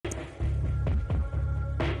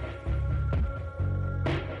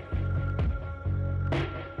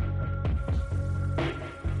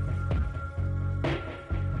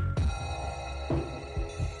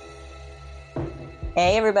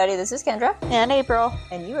Hey everybody, this is Kendra. And April.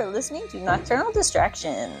 And you are listening to Nocturnal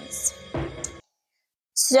Distractions.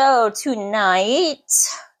 So tonight,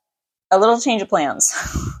 a little change of plans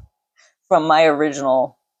from my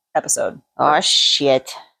original episode. Oh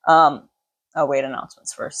shit. Oh wait,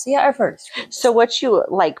 announcements first. Yeah, I've heard. So what you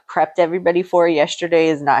prepped everybody for yesterday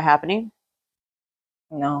is not happening?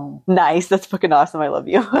 No. Nice, that's fucking awesome. I love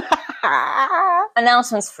you.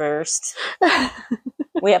 Announcements first.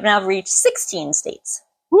 We have now reached 16 states.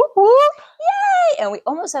 Whoop whoop. Yay! And we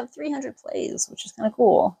almost have 300 plays, which is kind of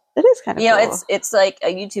cool. It is kind of cool. You know, it's like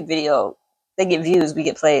a YouTube video. They get views, we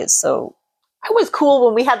get plays, so... It was cool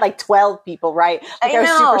when we had 12 people, right? I was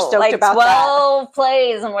super stoked about 12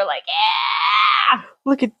 plays, and we're like, yeah!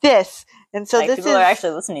 Look at this. And so this people are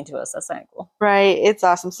actually listening to us. That's kind of cool. Right, it's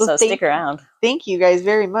awesome. So stick around. Thank you guys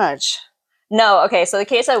very much. No, okay, so the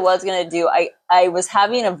case I was going to do, I was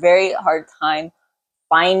having a very hard time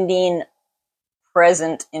finding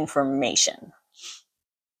present information.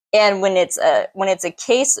 And when it's a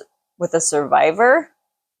case with a survivor,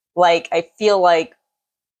 I feel like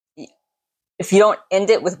if you don't end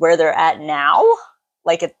it with where they're at now,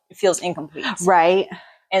 it feels incomplete. Right.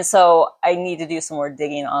 And so I need to do some more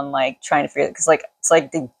digging on trying to figure it, because it's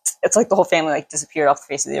like the whole family disappeared off the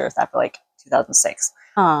face of the earth after 2006.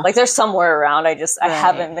 They're somewhere around. I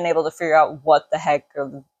haven't been able to figure out what the heck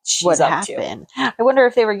she's up to. I wonder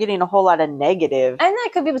if they were getting a whole lot of negative. And that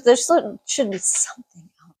could be, but there should be something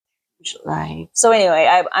out there usually. Right. So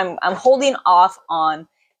anyway, I'm holding off on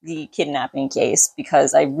the kidnapping case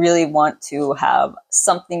because I really want to have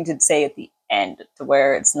something to say at the end, to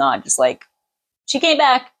where it's not just she came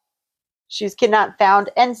back. She's kidnapped, found,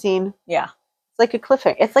 and seen. Yeah. It's like a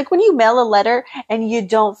cliffhanger. It's like when you mail a letter and you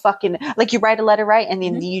don't you write a letter, right? And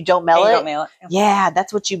then you don't mail it. Don't mail it. Yeah,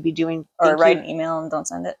 that's what you'd be doing. Or write an email and don't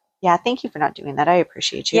send it. Yeah, thank you for not doing that. I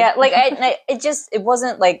appreciate you. Yeah, it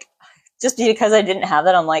wasn't just because I didn't have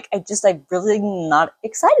that, I'm really not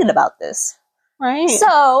excited about this. Right.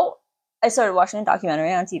 So I started watching a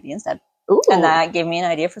documentary on TV instead. Ooh. And that gave me an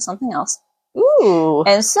idea for something else. Ooh.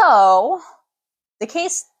 And so the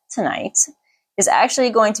case tonight is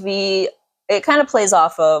actually going to be, it kind of plays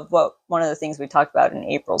off of one of the things we talked about in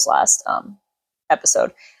April's last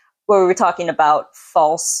episode, where we were talking about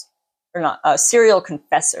serial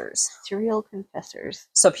confessors. Serial confessors.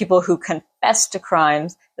 So people who confess to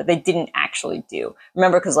crimes that they didn't actually do.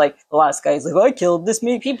 Remember, because the last guy's I killed this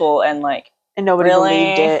many people, and nobody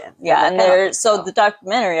believed it. Yeah, and the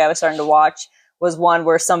documentary I was starting to watch was one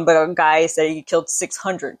where some guy said he killed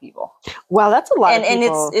 600 people. Wow, that's a lot of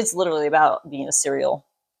people. And it's literally about being a serial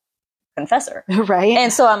confessor. Right.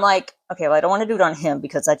 And so I'm okay, well, I don't want to do it on him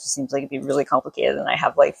because that just seems like it'd be really complicated, and I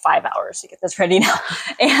have 5 hours to get this ready now.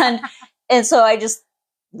 and so I just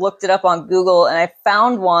looked it up on Google, and I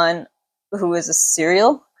found one who is a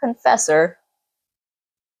serial confessor.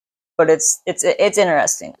 But it's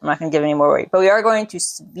interesting. I'm not going to give any more away. But we are going to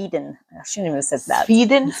Sweden. I shouldn't even have said that.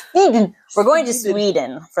 Sweden? We're going to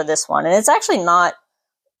Sweden for this one. And it's actually not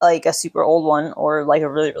a super old one or a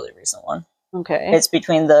really, really recent one. Okay. It's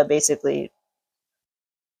between the basically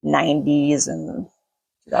 90s and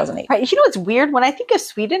 2008. Right. You know what's weird? When I think of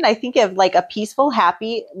Sweden, I think of a peaceful,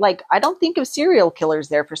 happy, I don't think of serial killers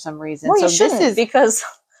there for some reason. Well, so you shouldn't, this is because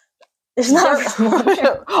there's not.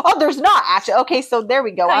 Oh, there's not actually. Okay, so there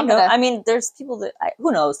we go. There's people that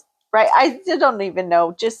who knows, right? I don't even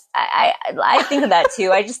know. Just I think of that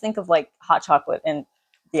too. I just think of hot chocolate and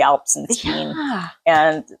the Alps and skiing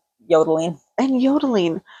and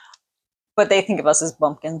yodeling. But they think of us as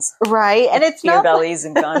bumpkins, right? And it's beer not bellies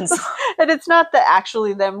and guns. And it's not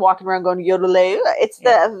actually them walking around going yodelay. It's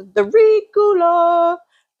the Ricola.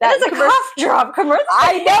 That's a cough drop commercial.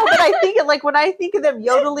 I know, but I think when I think of them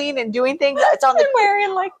yodeling and doing things, it's on the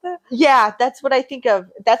wearing the. Yeah, that's what I think of.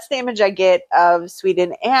 That's the image I get of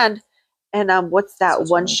Sweden, and what's that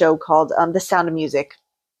one show called? The Sound of Music.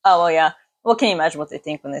 Oh well, yeah. Well, can you imagine what they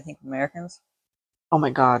think when they think of Americans? Oh my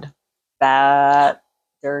God, fat,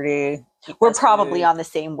 dirty. We're probably on the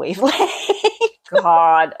same wavelength.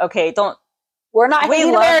 God, okay, don't. We're not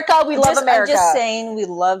hating America. We love America. I'm just saying we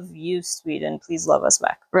love you, Sweden. Please love us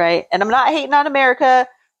back. Right. And I'm not hating on America.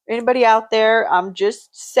 Anybody out there, I'm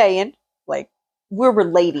just saying, we're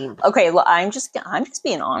relating. Okay, well, I'm just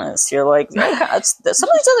being honest here. Some of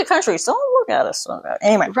these other countries don't look at us.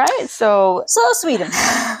 Anyway. Right. So Sweden.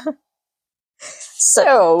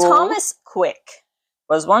 So Thomas Quick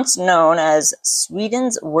was once known as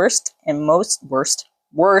Sweden's worst and most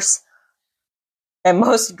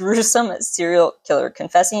gruesome serial killer,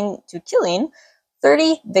 confessing to killing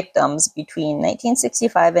 30 victims between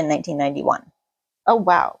 1965 and 1991. Oh,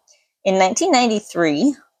 wow. In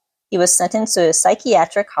 1993, he was sentenced to a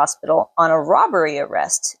psychiatric hospital on a robbery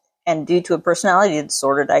arrest and due to a personality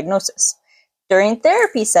disorder diagnosis. During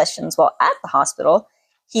therapy sessions while at the hospital,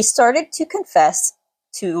 he started to confess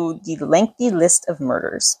to the lengthy list of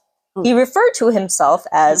murders. He referred to himself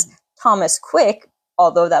as Thomas Quick,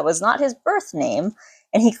 although that was not his birth name,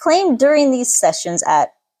 and he claimed during these sessions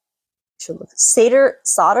at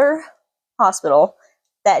Sauder Hospital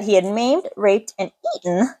that he had maimed, raped, and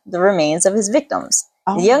eaten the remains of his victims,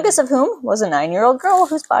 the youngest of whom was a 9-year-old girl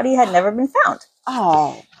whose body had never been found.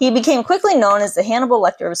 He became quickly known as the Hannibal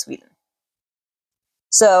Lecter of Sweden.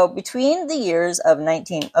 So between the years of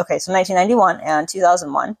 1991 and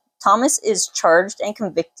 2001, Thomas is charged and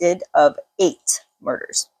convicted of 8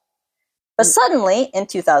 murders. But suddenly, in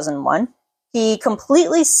 2001, he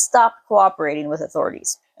completely stopped cooperating with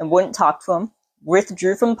authorities and wouldn't talk to him,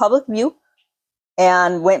 withdrew from public view,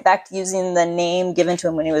 and went back to using the name given to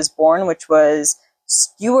him when he was born, which was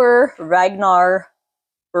Sture Ragnar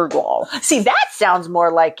Bergwall. See, that sounds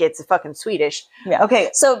more like it's fucking Swedish. Yeah. Okay,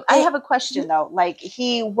 so I have a question, though. Like,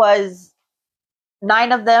 he was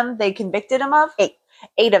 9 of them they convicted him of? 8.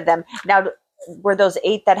 8 of them. Now, were those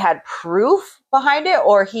 8 that had proof behind it,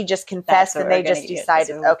 or he just confessed and they just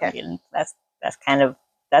decided? Okay. That's kind of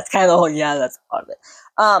the whole, that's part of it.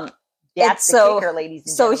 That's the kicker, ladies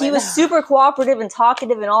and gentlemen. So he was super cooperative and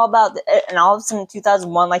talkative and all about and all of a sudden in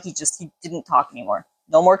 2001, like he didn't talk anymore.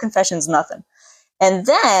 No more confessions, nothing. And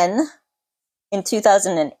then in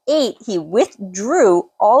 2008, he withdrew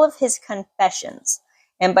all of his confessions.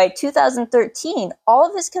 And by 2013, all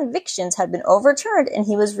of his convictions had been overturned and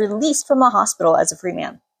he was released from the hospital as a free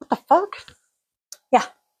man. What the fuck? Yeah.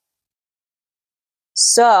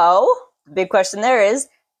 So, the big question there is,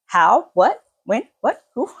 how, what, when, what,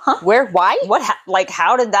 who, huh? Where, why?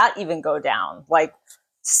 How did that even go down? Like,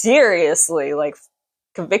 seriously,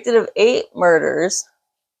 convicted of 8 murders.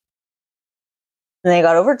 And they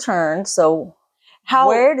got overturned, so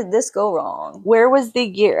where did this go wrong? Where was the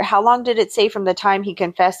year? How long did it say from the time he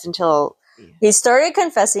confessed until... He started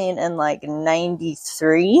confessing in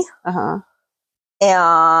 93.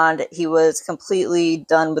 And he was completely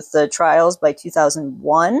done with the trials by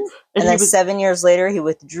 2001. And then 7 years later, he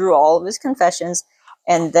withdrew all of his confessions.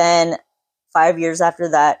 And then 5 years after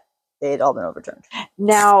that, they had all been overturned.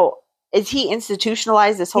 Now, is he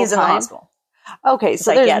institutionalized this whole time? He's in the hospital. Okay,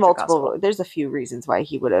 so there's multiple. There's a few reasons why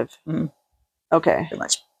he would have. Okay. Pretty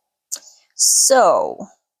much. So,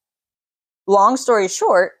 long story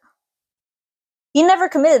short, he never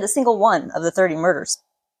committed a single one of the 30 murders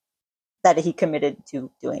that he committed to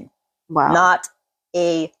doing. Wow. Not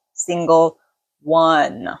a single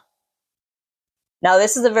one. Now,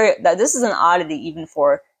 this is an oddity even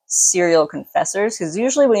for serial confessors, because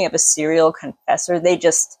usually when you have a serial confessor, I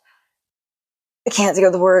can't think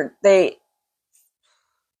of the word, they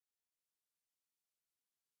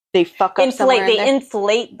fuck up somewhere. They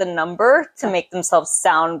inflate the number to make themselves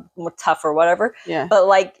sound more tough or whatever. Yeah.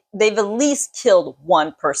 But they've at least killed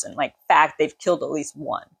one person. They've killed at least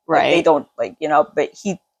one. Right. They don't but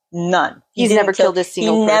none. He's never killed a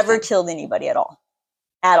single person. He never killed anybody at all.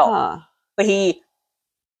 At all. Huh. But he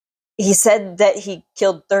said that he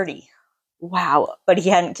killed 30. Wow. But he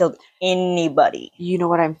hadn't killed anybody. You know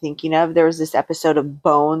what I'm thinking of? There was this episode of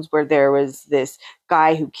Bones where there was this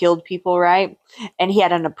guy who killed people, right? And he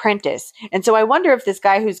had an apprentice. And so I wonder if this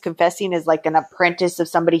guy who's confessing is an apprentice of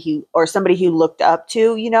somebody he looked up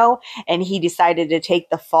to, and he decided to take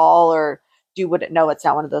the fall or do what. No, it's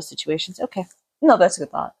not one of those situations. Okay. No, that's a good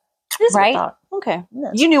thought. It's right? a good thought. Okay.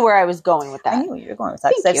 Yes. You knew where I was going with that. I knew where you were going with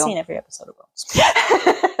that because I've seen every episode of Bones.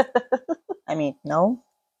 I mean, no.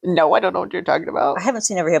 No, I don't know what you're talking about. I haven't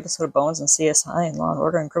seen every episode of Bones and CSI and Law and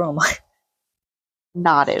Order and Criminal Minds.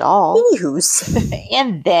 Not at all. Anywho's.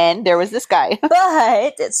 And then there was this guy.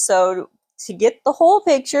 But, so, to get the whole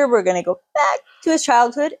picture, we're going to go back to his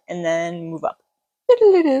childhood and then move up.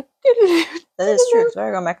 That is true. So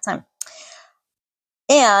we're going back in time.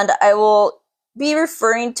 And I will be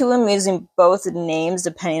referring to him using both names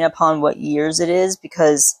depending upon what years it is,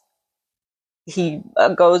 because he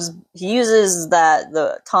uses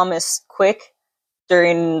the Thomas Quick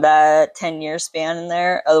during that 10-year span in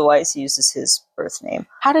there. Otherwise, he uses his birth name.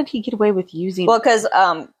 How did he get away with using? Well, because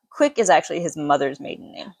Quick is actually his mother's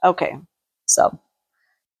maiden name. Okay, so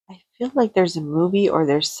I feel like there's a movie or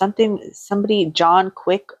there's somebody John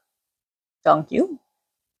Quick. Thank you.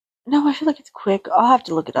 No, I feel like it's Quick. I'll have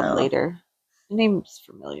to look it up later. The name's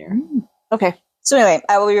familiar. Okay. So anyway,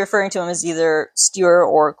 I will be referring to him as either Sture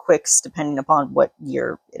or Quicks, depending upon what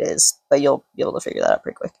year it is. But you'll be able to figure that out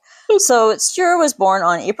pretty quick. So Sture was born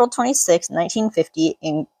on April 26, 1950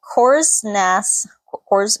 in Korsnäs,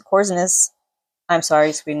 I'm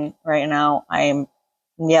sorry, Sweden. Right now, I'm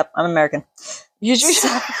American.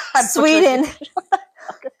 Sweden,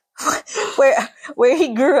 where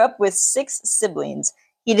he grew up with 6 siblings.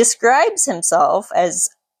 He describes himself as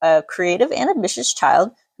a creative and ambitious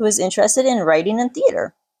child who was interested in writing and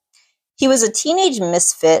theater. He was a teenage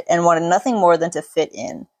misfit and wanted nothing more than to fit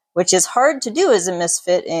in, which is hard to do as a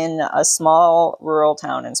misfit in a small rural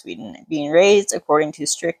town in Sweden, being raised according to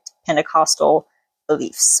strict Pentecostal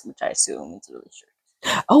beliefs, which I assume is really strict.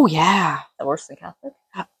 Oh yeah. Is that worse than Catholic?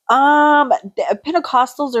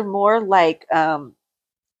 Pentecostals are more like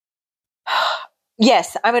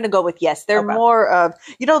yes, I'm going to go with yes. They're more of,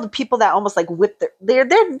 the people that almost like whip they're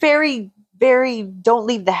very, very don't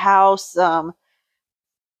leave the house.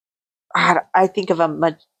 I think of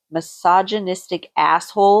a misogynistic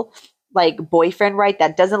asshole like boyfriend, right?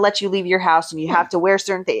 That doesn't let you leave your house and you have to wear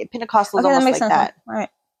certain things. Pentecostals almost like that. Right.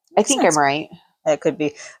 I think I'm right. It could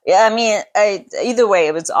be. Yeah, I mean, either way,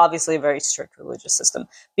 it was obviously a very strict religious system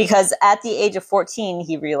because at the age of 14,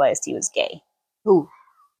 he realized he was gay. Ooh.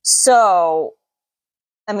 So,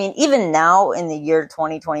 I mean, even now in the year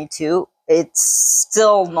 2022, it's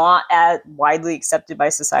still not as widely accepted by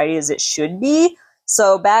society as it should be.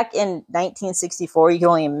 So back in 1964, you can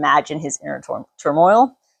only imagine his inner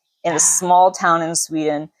turmoil in a small town in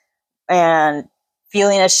Sweden and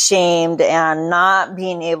feeling ashamed and not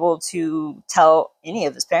being able to tell any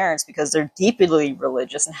of his parents because they're deeply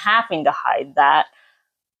religious and having to hide that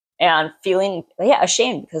and feeling,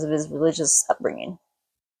 ashamed because of his religious upbringing.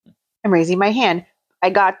 I'm raising my hand. I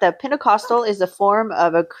got the Pentecostal is a form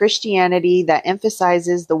of a Christianity that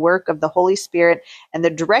emphasizes the work of the Holy Spirit and the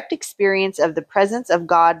direct experience of the presence of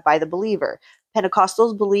God by the believer.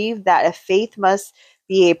 Pentecostals believe that a faith must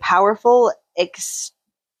be a powerful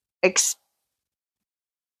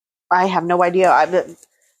I have no idea.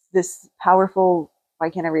 This powerful, why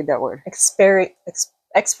can't I read that word?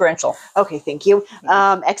 Experiential. Okay, thank you.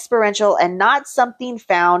 Experiential and not something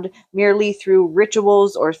found merely through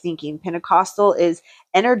rituals or thinking. Pentecostal is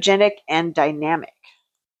energetic and dynamic.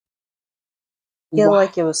 I feel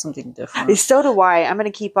like it was something different. So do I. I'm going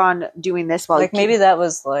to keep on doing this while maybe that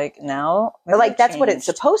was like now. Like that's what it's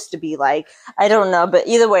supposed to be like. I don't know, but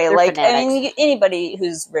either way, fanatics. I mean, anybody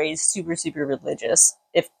who's raised super, super religious,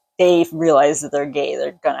 if they realize that they're gay,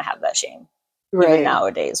 they're gonna have that shame, right? Even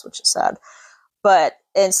nowadays, which is sad.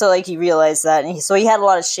 And so he realized that, and so he had a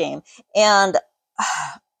lot of shame, and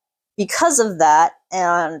because of that,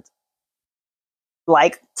 and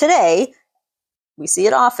like today, we see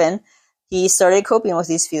it often. He started coping with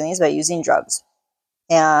these feelings by using drugs.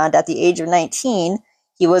 And at the age of 19,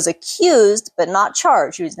 he was accused, but not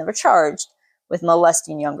charged. He was never charged with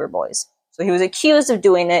molesting younger boys. So he was accused of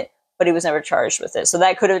doing it, but he was never charged with it. So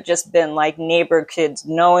that could have just been neighbor kids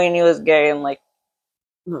knowing he was gay and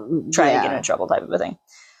trying to get in trouble type of a thing.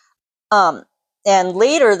 And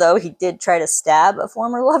later, though, he did try to stab a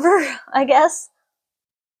former lover, I guess.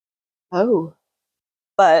 Oh.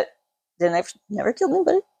 But never killed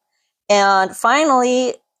anybody. And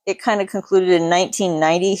finally, it kind of concluded in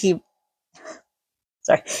 1990.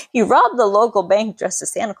 He robbed the local bank dressed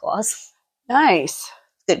as Santa Claus. Nice.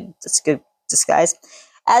 That's a good disguise.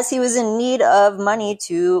 As he was in need of money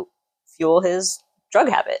to fuel his drug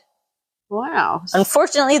habit. Wow.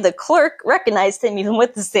 Unfortunately, the clerk recognized him even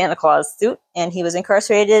with the Santa Claus suit, and he was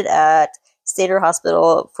incarcerated at Stater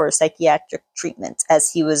Hospital for psychiatric treatment,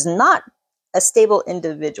 as he was not a stable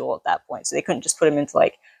individual at that point. So they couldn't just put him into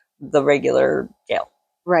the regular jail.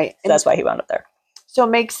 Right. So that's why he wound up there. So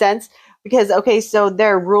it makes sense because, so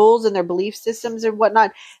their rules and their belief systems and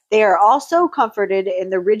whatnot, they are also comforted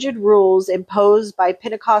in the rigid rules imposed by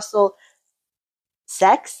Pentecostal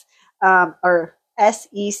sects, or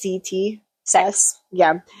SECT. Sex.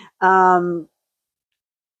 Yeah.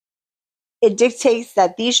 It dictates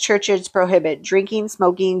that these churches prohibit drinking,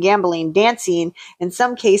 smoking, gambling, dancing, in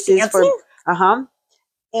some cases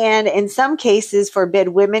and in some cases forbid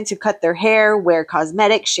women to cut their hair, wear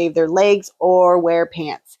cosmetics, shave their legs, or wear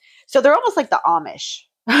pants. So they're almost like the Amish.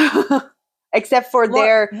 Except for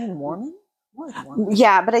their Mormon?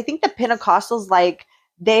 Yeah, but I think the Pentecostals,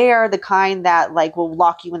 they are the kind that will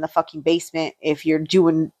lock you in the fucking basement if you're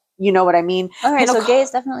doing, you know what I mean? All right, so gay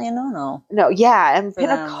is definitely a no-no. No, yeah, and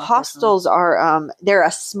Pentecostals are they're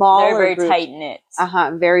a smaller They're very group. tight-knit.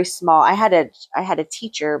 Very small. I had a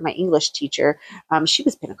teacher, my English teacher, she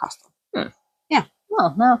was Pentecostal. Yeah.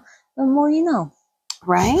 Well, now the more you know.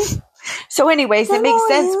 Right? So anyways, it makes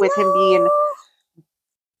sense with him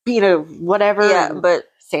being a whatever. Yeah, but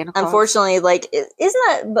Santa Claus. Unfortunately, isn't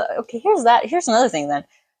that, but okay, here's another thing then.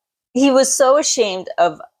 He was so ashamed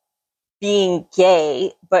of being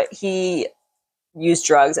gay, but he used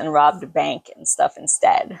drugs and robbed a bank and stuff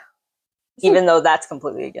instead. Even though that's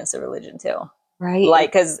completely against the religion too. Right.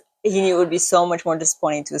 Like, because he knew it would be so much more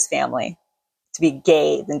disappointing to his family to be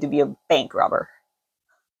gay than to be a bank robber.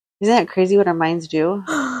 Isn't that crazy what our minds do?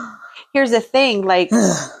 Here's the thing, like,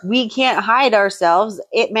 we can't hide ourselves.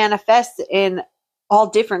 It manifests in all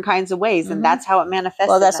different kinds of ways, and that's how it manifests.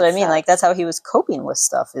 Well, that's what I mean. Like, that's how he was coping with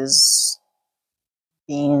stuff, is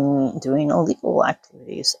doing illegal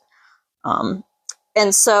activities.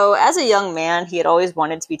 And so as a young man, he had always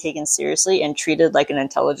wanted to be taken seriously and treated like an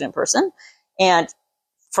intelligent person. And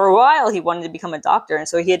for a while, he wanted to become a doctor. And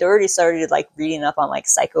so he had already started like reading up on like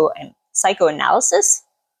psychoanalysis.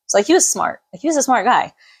 So like he was smart. Like he was a smart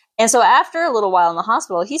guy. And so after a little while in the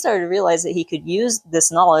hospital, he started to realize that he could use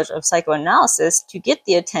this knowledge of psychoanalysis to get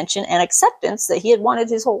the attention and acceptance that he had wanted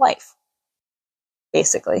his whole life.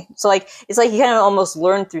 Basically. So like, it's like he kind of almost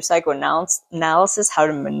learned through psychoanalysis how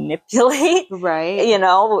to manipulate, right? You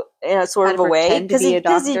know, in a sort of a way. Because he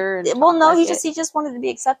just wanted to be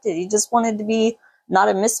accepted. He just wanted to be not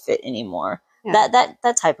a misfit anymore. Yeah.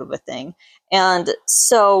 That type of a thing. And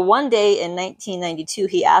so one day in 1992,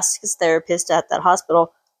 he asked his therapist at that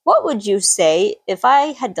hospital, "What would you say if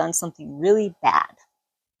I had done something really bad?"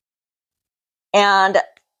 And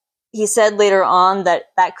he said later on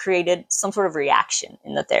that created some sort of reaction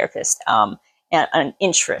in the therapist, and an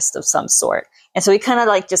interest of some sort. And so he kind of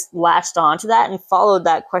like just latched on to that and followed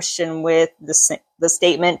that question with the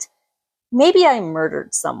statement, "Maybe I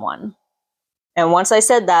murdered someone." And once I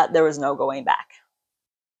said that, there was no going back.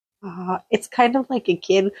 It's kind of like a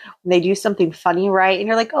kid when they do something funny, right? And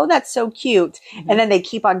you're like, "Oh, that's so cute." And then they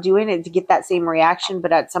keep on doing it to get that same reaction,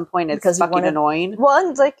 but at some point it's fucking annoying. Well,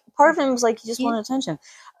 and like part of him was like, he just wanted attention.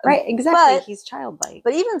 Right, exactly. He's childlike.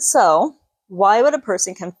 But even so, why would a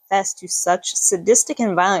person confess to such sadistic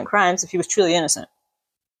and violent crimes if he was truly innocent?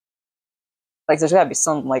 Like, there's got to be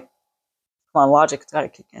some, like, come on, logic, it's got to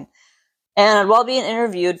kick in. And while being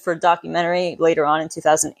interviewed for a documentary later on in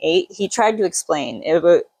 2008, he tried to explain. It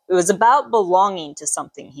was about belonging to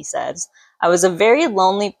something, he says. "I was a very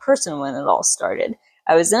lonely person when it all started.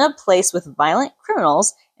 I was in a place with violent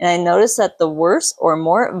criminals, and I noticed that the worse or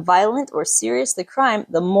more violent or serious the crime,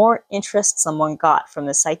 the more interest someone got from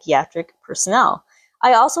the psychiatric personnel.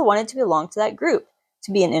 I also wanted to belong to that group,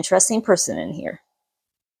 to be an interesting person in here."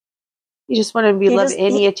 You just want to be loved.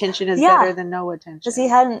 Any attention is better than no attention. Because he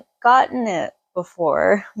hadn't gotten it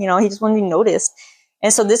before. You know, he just wanted to be noticed.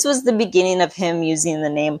 And so this was the beginning of him using the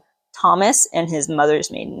name Thomas and his mother's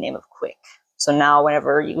maiden name of Quick. So now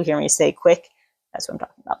whenever you hear me say Quick, that's what I'm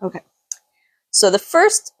talking about. Okay. So the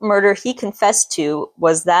first murder he confessed to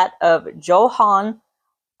was that of Johan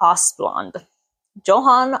Asplund.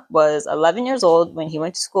 Johan was 11 years old when he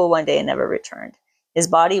went to school one day and never returned. His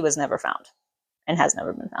body was never found and has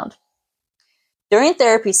never been found. During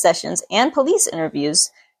therapy sessions and police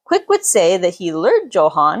interviews, Quick would say that he lured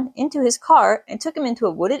Johan into his car and took him into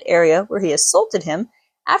a wooded area where he assaulted him,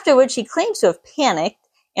 after which he claims to have panicked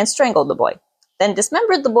and strangled the boy, then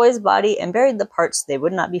dismembered the boy's body and buried the parts so they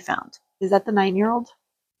would not be found. Is that the 9-year-old?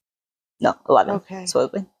 No, 11. Okay.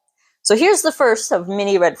 Supposedly. So here's the first of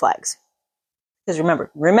many red flags. Because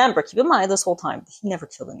remember, keep in mind this whole time, he never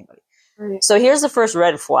killed anybody. Right. So here's the first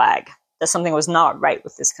red flag that something was not right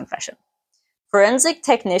with this confession. Forensic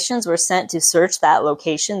technicians were sent to search that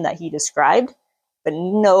location that he described, but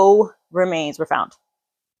no remains were found.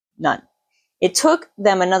 None. It took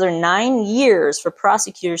them another 9 years for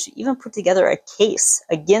prosecutors to even put together a case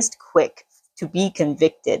against Quick to be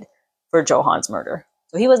convicted for Johan's murder.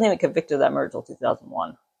 So he wasn't even convicted of that murder until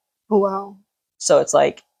 2001. Oh, wow. So it's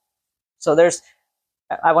like,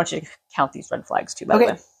 I want you to count these red flags too, by the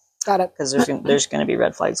way. Got it. Because there's going to be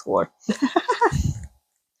red flags galore.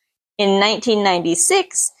 In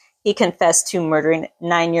 1996, he confessed to murdering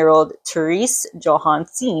 9-year-old Therese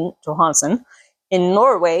Johansson in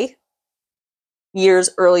Norway years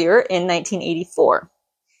earlier in 1984.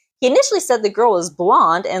 He initially said the girl was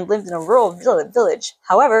blonde and lived in a rural village.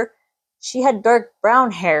 However, she had dark brown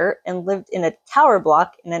hair and lived in a tower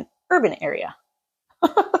block in an urban area.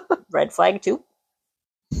 Red flag too.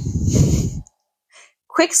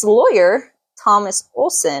 Quick's lawyer, Thomas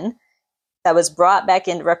Olsen, that was brought back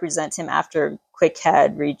in to represent him after Quick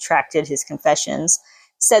had retracted his confessions,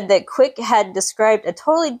 said that Quick had described a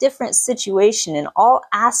totally different situation in all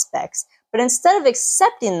aspects, but instead of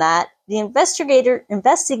accepting that, the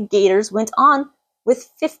investigators went on with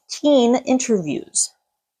 15 interviews.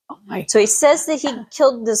 Oh my! So he says that he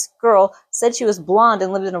killed this girl, said she was blonde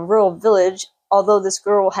and lived in a rural village, although this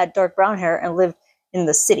girl had dark brown hair and lived in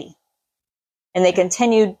the city. And they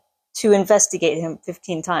continued to investigate him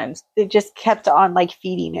 15 times. They just kept on, like,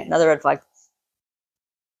 feeding it. Another red flag.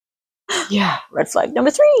 Yeah. Red flag number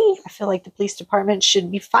 3. I feel like the police department should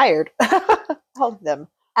be fired. All of them.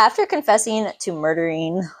 After confessing to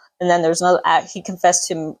murdering, and then there's another act, he confessed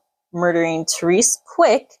to murdering Therese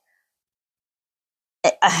Quick.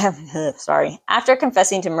 After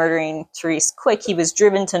confessing to murdering Therese Quick, he was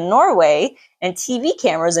driven to Norway, and TV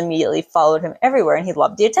cameras immediately followed him everywhere, and he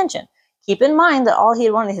loved the attention. Keep in mind that all he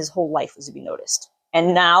had wanted his whole life was to be noticed.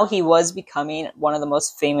 And now he was becoming one of the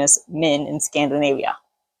most famous men in Scandinavia.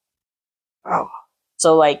 Oh.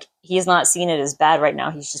 So, like, he's not seeing it as bad right now.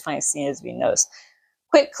 He's just finally seeing it as being noticed.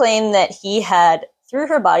 Quick claimed that he had threw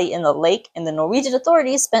her body in the lake, and the Norwegian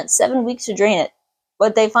authorities spent 7 weeks to drain it.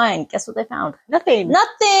 What'd they find? Guess what they found? Nothing.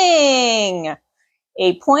 Nothing!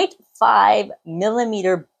 A 0.5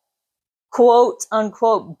 millimeter quote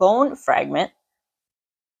unquote bone fragment.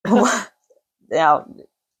 Now,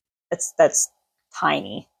 that's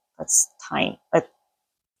tiny. That's tiny.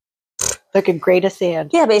 Like a grate of sand.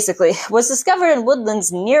 Yeah, basically. Was discovered in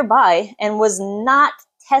woodlands nearby and was not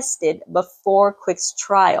tested before Quick's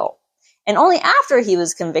trial. And only after he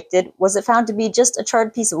was convicted was it found to be just a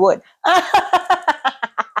charred piece of wood.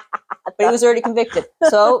 But he was already convicted.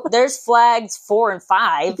 So there's flags 4 and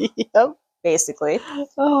 5, Yep. basically.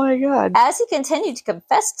 Oh my God. As he continued to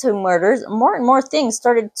confess to murders, more and more things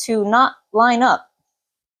started to not line up.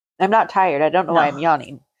 I'm not tired. I don't know why I'm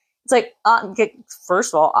yawning. It's like,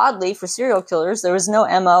 first of all, oddly, for serial killers, there was no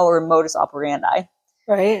MO or modus operandi.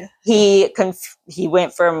 Right. He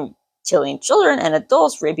went from killing children and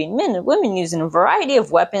adults, raping men and women using a variety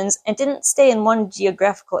of weapons, and didn't stay in one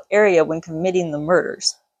geographical area when committing the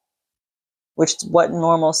murders, which is what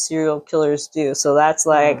normal serial killers do. So that's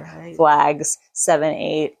like flags 7,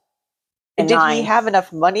 8, and did 9. he have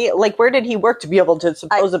enough money? Like, where did he work to be able to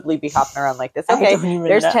supposedly be hopping around like this? Okay,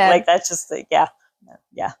 there's 10. Like, that's just like, yeah.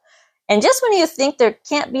 And just when you think there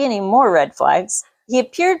can't be any more red flags, he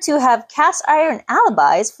appeared to have cast iron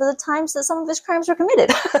alibis for the times that some of his crimes were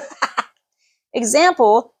committed.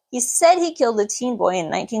 Example, he said he killed a teen boy in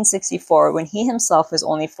 1964 when he himself was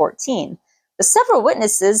only 14. But several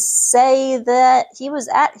witnesses say that he was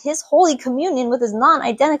at his Holy Communion with his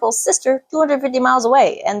non-identical sister 250 miles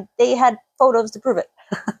away, and they had photos to prove it.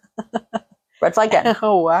 Red flag 10.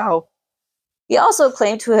 Oh, wow. He also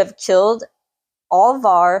claimed to have killed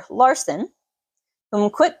Alvar Larsen, whom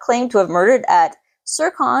Quick claimed to have murdered at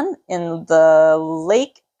Sirkon in the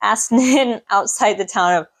Lake Asnen outside the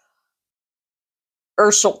town of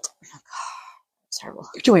Urshult. It's terrible.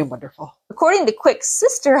 You're doing wonderful. According to Quick's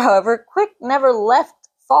sister, however, Quick never left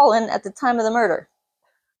Fallen at the time of the murder.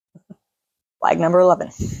 Flag number 11.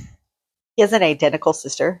 He has an identical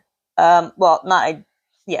sister.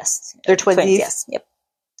 Yes. They're twinsies? Yes, yep.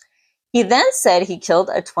 He then said he killed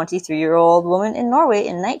a 23-year-old woman in Norway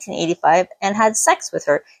in 1985 and had sex with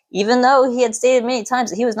her, even though he had stated many times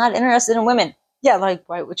that he was not interested in women. Yeah, like,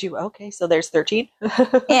 why would you? Okay, so there's 13.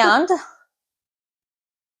 And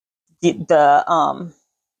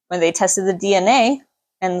when they tested the DNA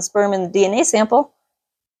and the sperm in the DNA sample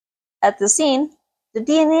at the scene, the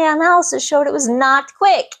DNA analysis showed it was not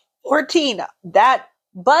Quick. 14. But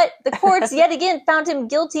the courts yet again found him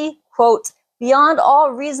guilty, quote, beyond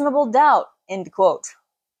all reasonable doubt, end quote.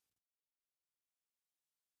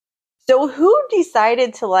 So who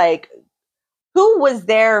decided to, like, who was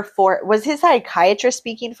there for, was his psychiatrist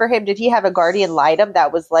speaking for him? Did he have a guardian litem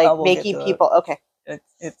that was, like, we'll making people, okay.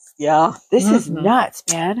 Yeah. This is nuts,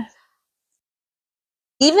 man.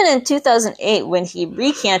 Even in 2008, when he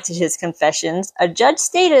recanted his confessions, a judge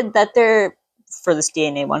stated that for this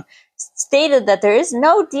DNA one, stated that there is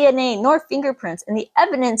no DNA nor fingerprints, and the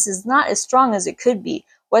evidence is not as strong as it could be.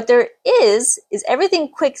 What there is everything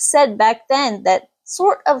Quick said back then that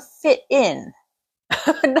sort of fit in.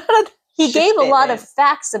 He gave a lot of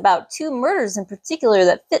facts about 2 murders in particular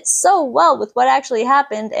that fit so well with what actually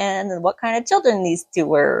happened and what kind of children these 2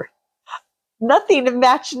 were. Nothing to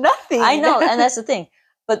match nothing. I know, and that's the thing.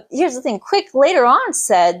 But here's the thing. Quick later on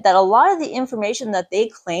said that a lot of the information that they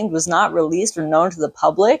claimed was not released or known to the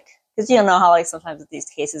public, because you know how, like, sometimes with these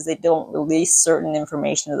cases they don't release certain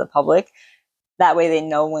information to the public. That way they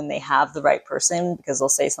know when they have the right person, because they'll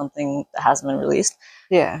say something that hasn't been released.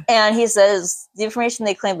 Yeah. And he says the information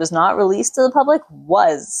they claimed was not released to the public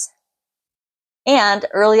was. And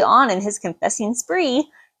early on in his confessing spree,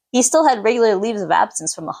 he still had regular leaves of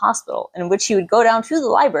absence from the hospital, in which he would go down to the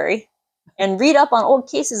library and read up on old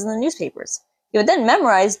cases in the newspapers. He would then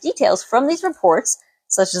memorize details from these reports,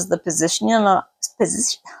 such as the positioning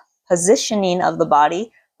of the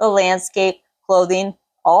body, the landscape, clothing.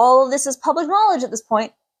 All of this is public knowledge at this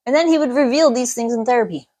point. And then he would reveal these things in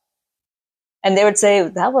therapy. And they would say,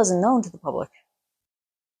 that wasn't known to the public.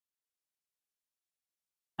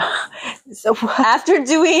 So what? After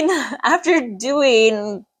doing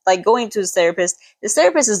like going to his therapist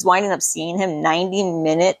is winding up seeing him 90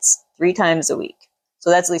 minutes 3 times a week. So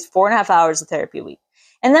that's at least 4.5 hours of therapy a week.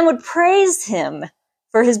 And then would praise him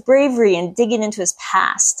for his bravery and digging into his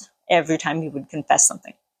past every time he would confess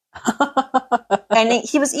something. And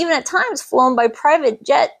he was even at times flown by private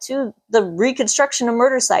jet to the reconstruction of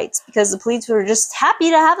murder sites because the police were just happy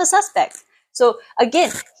to have a suspect. So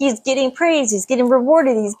again, he's getting praised, he's getting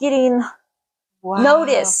rewarded, he's getting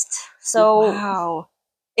noticed. So wow.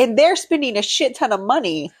 And they're spending a shit ton of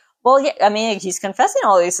money. Well, yeah, I mean, he's confessing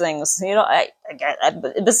all these things. You know,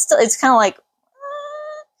 but still, it's kind of like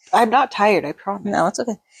I'm not tired, I promise. No, it's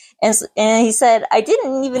okay. And he said, I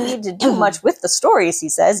didn't even need to do much with the stories, he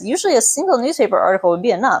says. Usually a single newspaper article would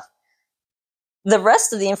be enough. The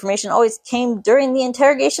rest of the information always came during the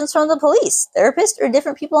interrogations from the police, therapists, or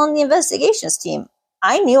different people on the investigations team.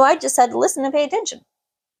 I knew I just had to listen and pay attention.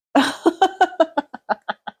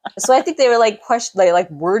 So I think they were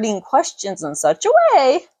like wording questions in such a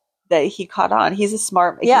way that he caught on. He's he's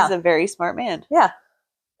a very smart man. Yeah.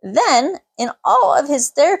 Then, in all of his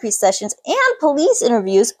therapy sessions and police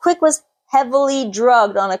interviews, Quick was heavily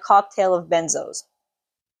drugged on a cocktail of benzos.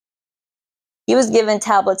 He was given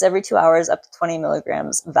tablets every 2 hours, up to 20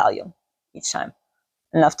 milligrams of Valium each time.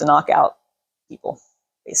 Enough to knock out people,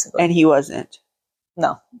 basically. And he wasn't.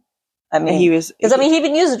 No. I mean, he was. Because, he'd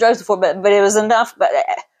been using drugs before, but it was enough. But,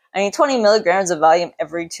 20 milligrams of Valium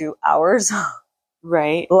every 2 hours.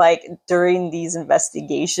 Right. Like during these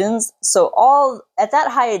investigations. So all at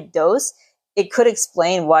that high a dose, it could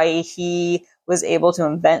explain why he was able to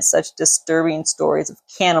invent such disturbing stories of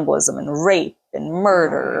cannibalism and rape and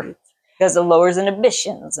murder. Right. Because it lowers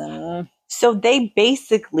inhibitions. And so they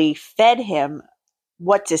basically fed him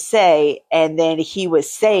what to say, and then he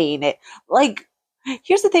was saying it. Like,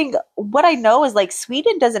 here's the thing. What I know is like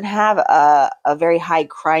Sweden doesn't have a very high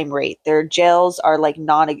crime rate. Their jails are like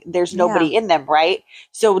there's nobody in them, right?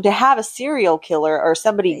 So to have a serial killer or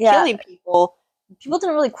somebody killing people didn't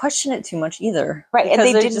really question it too much either. Right. And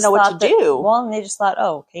they didn't know what to do. Well, and they just thought,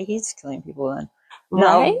 oh, okay, he's killing people then. Right.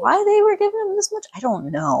 Now, why they were giving him this much, I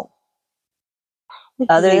don't know.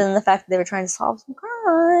 Other than the fact that they were trying to solve some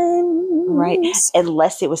crime. Right.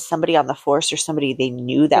 Unless it was somebody on the force or somebody they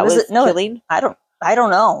knew that was killing. I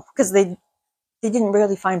don't know, because they didn't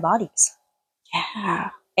really find bodies. Yeah.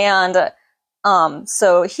 And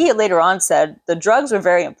so he later on said, the drugs were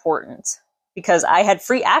very important because I had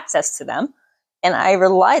free access to them, and I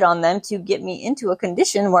relied on them to get me into a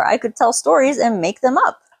condition where I could tell stories and make them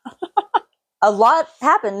up. A lot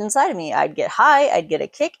happened inside of me. I'd get high, I'd get a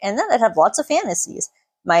kick, and then I'd have lots of fantasies.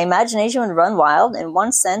 My imagination would run wild. In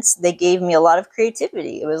one sense, they gave me a lot of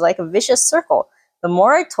creativity. It was like a vicious circle. The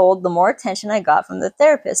more I told, the more attention I got from the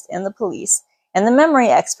therapist and the police and the memory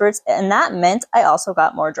experts, and that meant I also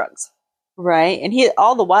got more drugs. Right. And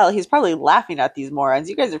all the while, he's probably laughing at these morons.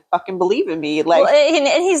 You guys are fucking believing me. Like,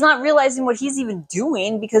 and he's not realizing what he's even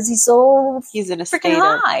doing because he's in a state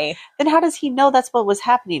high. Then how does he know that's what was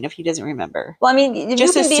happening if he doesn't remember? Well, I mean,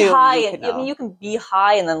 you can be high. You can be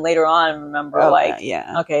high and then later on remember,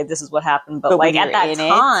 okay, this is what happened. But like at that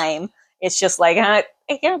time, it's just like, I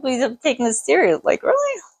can't believe I'm taking this serious. Like,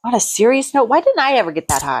 really? On a serious note, why didn't I ever get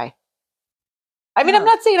that high? I mean, I'm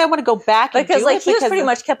not saying I want to go back and do it, he was pretty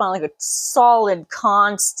much kept on like a solid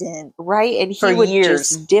constant, right? And he would years.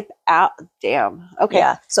 Just dip out. Damn. Okay.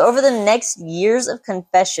 Yeah. So over the next years of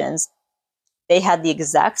confessions, they had the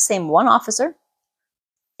exact same one officer,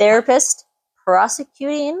 therapist,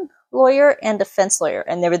 prosecuting lawyer, and defense lawyer,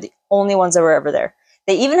 and they were the only ones that were ever there.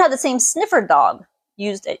 They even had the same sniffer dog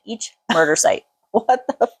used at each murder site. What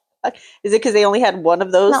the fuck? Is it because they only had one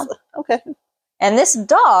of those? No. Okay. And this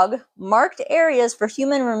dog marked areas for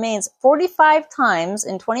human remains 45 times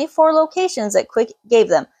in 24 locations that Quick gave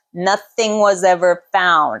them. Nothing was ever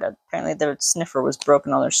found. Apparently their sniffer was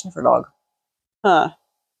broken on their sniffer dog. Huh.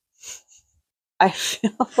 I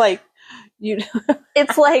feel like,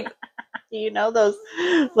 it's like,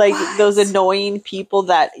 those annoying people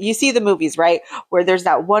that you see the movies, right? Where there's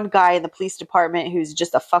that one guy in the police department who's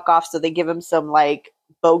just a fuck off. So they give him some like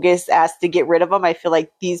bogus ass to get rid of them. I feel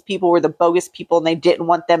like these people were the bogus people and they didn't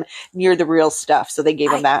want them near the real stuff. So they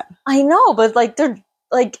gave him that. I know, but they're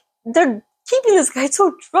keeping this guy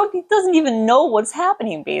so drunk he doesn't even know what's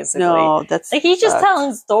happening, basically. No, that's like he's just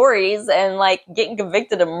telling stories and like getting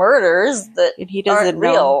convicted of murders that he doesn't aren't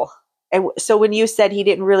real. And so when you said he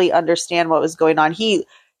didn't really understand what was going on, he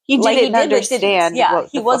didn't understand.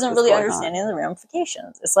 He wasn't really understanding the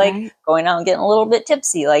ramifications. It's like going out and getting a little bit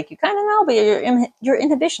tipsy. Like you kind of know, but your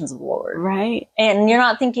inhibitions are lowered, right? And you're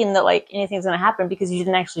not thinking that like anything's going to happen because you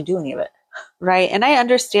didn't actually do any of it. Right. And I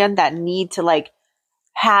understand that need to like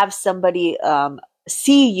have somebody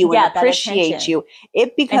see you and appreciate you.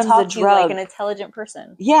 It becomes and talk a to you like drug. an intelligent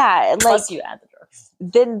person. Yeah. Like, Plus you add the drugs.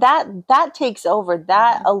 then that takes over.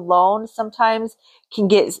 That alone sometimes can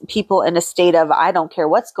get people in a state of, I don't care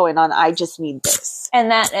what's going on. I just need this.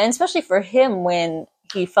 And especially for him when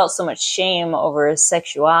he felt so much shame over his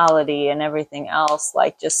sexuality and everything else,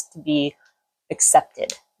 like just to be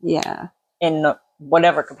accepted. Yeah. In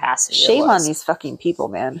whatever capacity. Shame on these fucking people,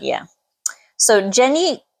 man. Yeah. So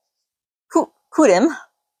Jenny Kudim,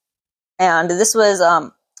 and this was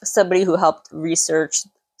somebody who helped research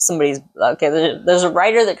there's a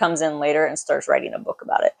writer that comes in later and starts writing a book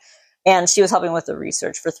about it. And she was helping with the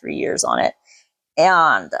research for 3 years on it.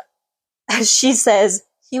 And she says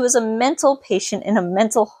he was a mental patient in a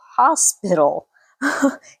mental hospital.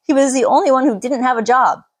 He was the only one who didn't have a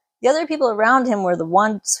job. The other people around him were the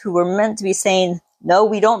ones who were meant to be saying, no,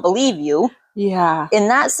 we don't believe you. Yeah. In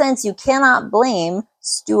that sense, you cannot blame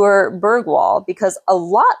Stuart Bergwall because a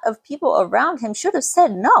lot of people around him should have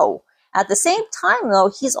said no. At the same time,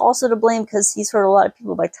 though, he's also to blame because he's hurt a lot of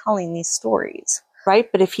people by telling these stories.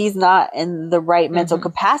 Right, but if he's not in the right mental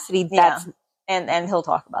capacity, that's... Yeah. And he'll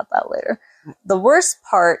talk about that later. The worst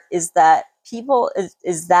part is that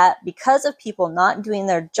is that because of people not doing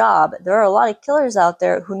their job, there are a lot of killers out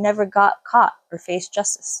there who never got caught or faced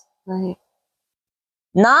justice. Right.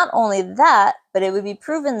 Not only that, but it would be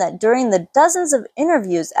proven that during the dozens of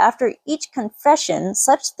interviews after each confession,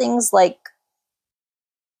 such things like...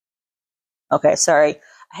 Okay, sorry.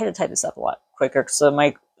 I had to type this up a lot quicker, so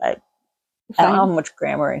I don't have much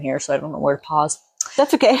grammar in here, so I don't know where to pause.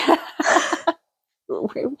 That's okay.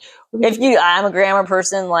 I'm a grammar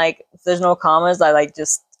person, like, if there's no commas, I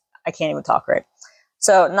can't even talk right.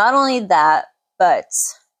 So not only that, but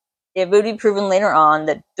it would be proven later on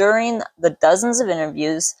that during the dozens of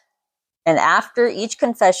interviews and after each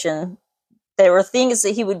confession, there were things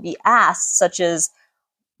that he would be asked, such as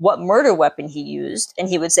what murder weapon he used, and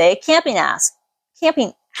he would say, a camping axe. A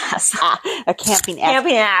camping axe.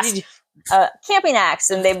 Camping axe.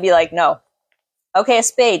 And they'd be like, no. Okay, a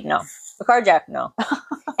spade, no. A carjack, no.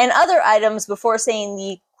 And other items before saying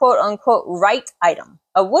the quote-unquote right item,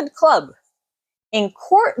 a wood club. In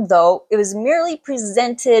court, though, it was merely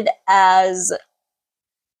presented as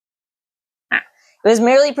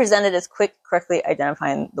Quick correctly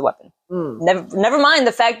identifying the weapon. Never mind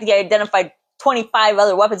the fact that he identified 25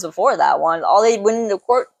 other weapons before that one. All they went into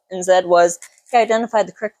court and said was he identified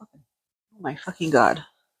the correct weapon. Oh my fucking God.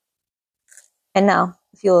 And now,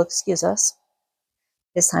 if you'll excuse us,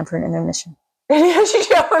 it's time for an intermission.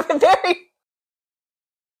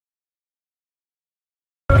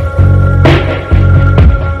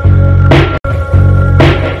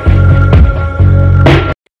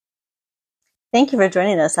 Thank you for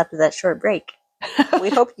joining us after that short break. We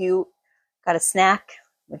hope you got a snack,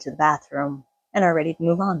 went to the bathroom, and are ready to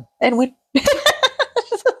move on. And we...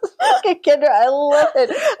 Kendra, I love it.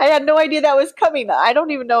 I had no idea that was coming. I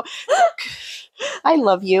don't even know. I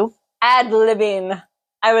love you. Ad-libbing.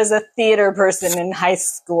 I was a theater person in high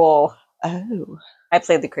school. Oh. I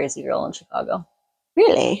played the crazy girl in Chicago.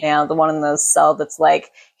 Really? Yeah, the one in the cell that's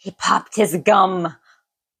like, he popped his gum,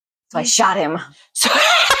 so I shot him. So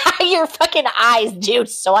your fucking eyes, dude,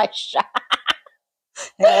 so I shot.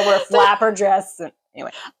 I gotta wear a flapper dress. And,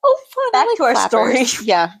 anyway. Oh, fun. Back to our story.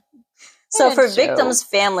 Yeah. So for victims'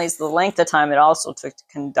 families, the length of time it also took to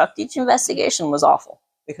conduct each investigation was awful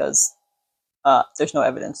because there's no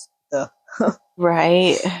evidence.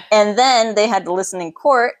 Right. And then they had to listen in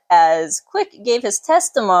court as Quick gave his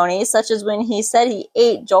testimony, such as when he said he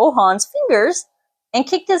ate Joel Hahn's fingers and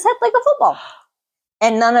kicked his head like a football.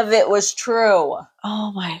 And none of it was true.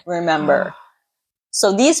 Oh my. Remember.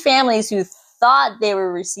 So these families who thought they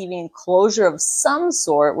were receiving closure of some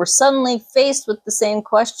sort were suddenly faced with the same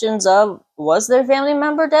questions of, was their family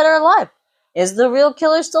member dead or alive? Is the real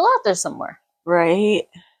killer still out there somewhere? Right.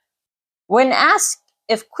 When asked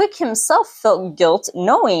if Quick himself felt guilt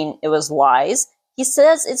knowing it was lies, he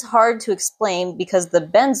says it's hard to explain because the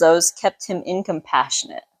benzos kept him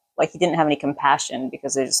incompassionate. Like he didn't have any compassion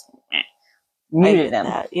because they just muted him.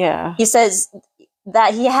 Yeah. He says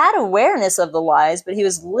that he had awareness of the lies, but he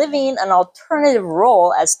was living an alternative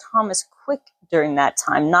role as Thomas Quick during that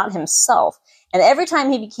time, not himself. And every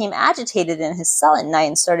time he became agitated in his cell at night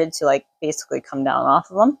and started to like basically come down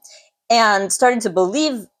off of him and started to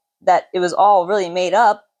believe that it was all really made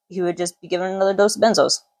up, he would just be given another dose of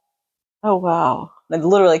benzos. Oh, wow. Like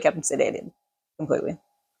literally kept him sedated completely.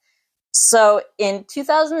 So in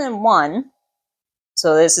 2001,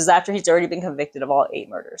 so this is after he's already been convicted of all 8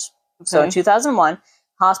 murders. Okay. So in 2001,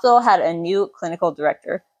 hospital had a new clinical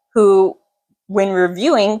director who when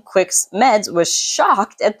reviewing Quick's meds, was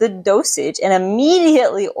shocked at the dosage and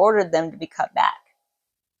immediately ordered them to be cut back.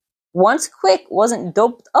 Once Quick wasn't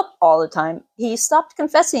doped up all the time, he stopped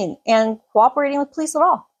confessing and cooperating with police at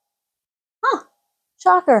all. Huh.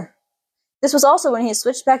 Shocker. This was also when he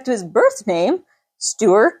switched back to his birth name,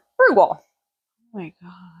 Stuart Bergwall. Oh my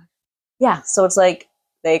God. Yeah, so it's like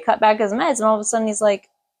they cut back his meds and all of a sudden he's like...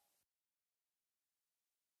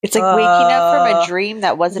 It's like waking up from a dream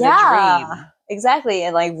that wasn't a dream. Exactly.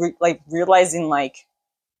 And like realizing like,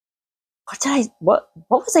 what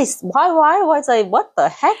was I, what the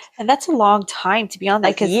heck? And that's a long time to be on that.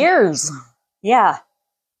 Like years. Yeah.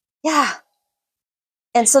 Yeah.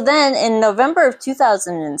 And so then in November of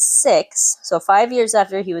 2006, so 5 years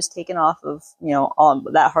after he was taken off of, all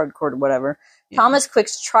that hardcore or whatever, Thomas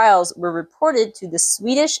Quick's trials were reported to the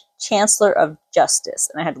Swedish Chancellor of Justice.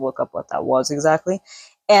 And I had to look up what that was exactly.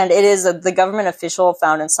 And it is the government official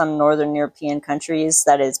found in some northern European countries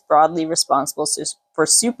that is broadly responsible for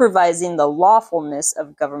supervising the lawfulness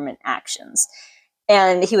of government actions.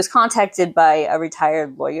 And he was contacted by a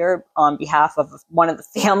retired lawyer on behalf of one of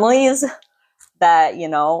the families that,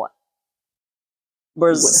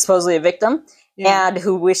 was supposedly a victim and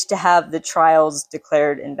who wished to have the trials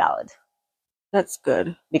declared invalid. That's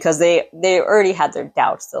good. Because they already had their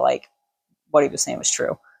doubts that, like, what he was saying was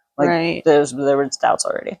true. Like, right. There were doubts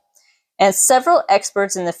already. And several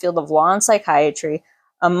experts in the field of law and psychiatry,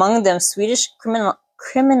 among them Swedish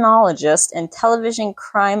criminologist and television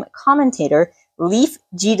crime commentator Leif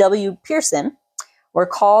G.W. Pearson, were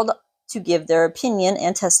called to give their opinion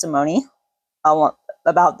and testimony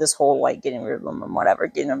about this whole, like, getting rid of them and whatever,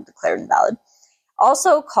 getting them declared invalid.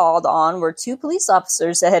 Also called on were two police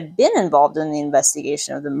officers that had been involved in the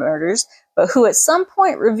investigation of the murders, but who at some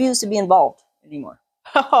point refused to be involved anymore.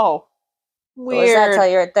 Oh, weird. So what does that tell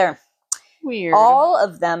you right there? Weird. All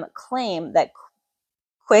of them claim that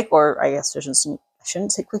Quick, or I guess I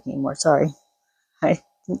shouldn't say Quick anymore, sorry. I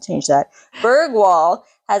didn't change that. Bergwall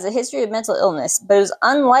has a history of mental illness, but it was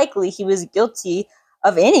unlikely he was guilty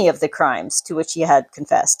of any of the crimes to which he had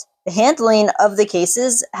confessed. The handling of the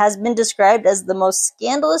cases has been described as the most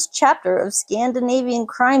scandalous chapter of Scandinavian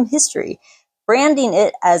crime history, branding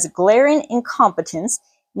it as glaring incompetence,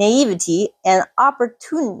 naivety, and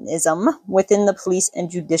opportunism within the police and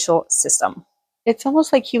judicial system. It's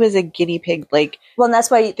almost like he was a guinea pig. Like, well, and that's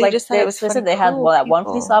why they just said it was they said they had that one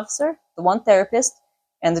police officer, the one therapist,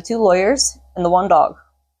 and the two lawyers, and the one dog.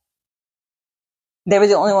 They were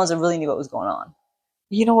the only ones that really knew what was going on.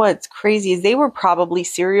 You know what's crazy is they were probably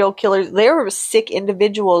serial killers. They were sick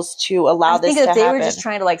individuals to allow this to happen. I think that they were just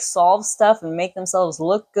trying to, like, solve stuff and make themselves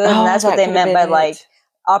look good, and that's what they meant by, like,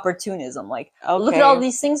 opportunism. Like, look at all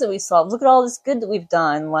these things that we solved. Look at all this good that we've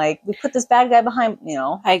done. Like, we put this bad guy behind,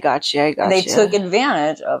 I got you. And they took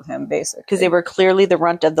advantage of him, basically. Because they were clearly the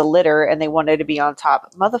runt of the litter, and they wanted to be on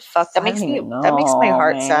top. Motherfucker, that makes my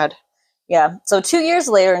heart sad. Yeah. So 2 years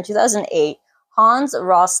later, in 2008, Hans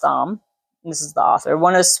Rostam, this is the author,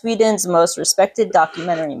 one of Sweden's most respected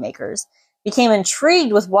documentary makers, became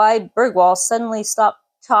intrigued with why Bergwall suddenly stopped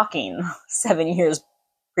talking 7 years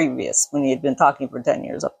previous, when he had been talking for 10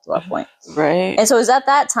 years up to that point. Right. And so it was at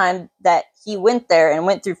that time that he went there and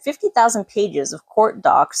went through 50,000 pages of court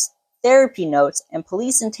docs, therapy notes, and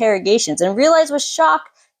police interrogations, and realized with shock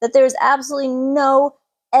that there was absolutely no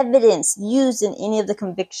evidence used in any of the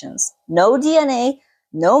convictions. No DNA,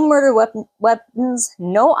 no murder weapons,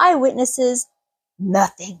 no eyewitnesses,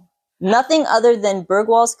 nothing. Nothing other than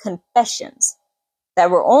Bergwall's confessions that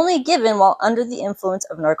were only given while under the influence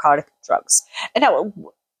of narcotic drugs. And now,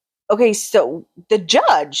 okay, so the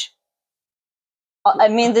judge...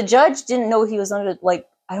 the judge didn't know he was under, like,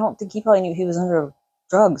 I don't think he probably knew he was under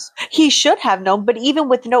drugs. He should have known, but even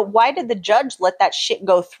with why did the judge let that shit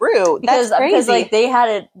go through? That's crazy. Because, like, they had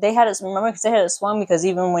it, remember, because they had it swung, because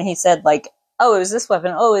even when he said, like, oh, it was this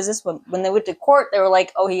weapon, oh, is this one? When they went to court, they were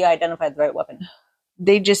like, oh, he identified the right weapon.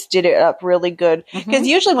 They just did it up really good. Because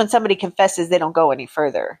usually when somebody confesses, they don't go any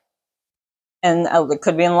further. And it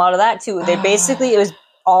could be in a lot of that, too. They basically, it was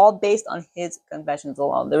all based on his confessions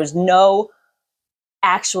alone. There was no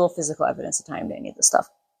actual physical evidence to tie him to any of this stuff.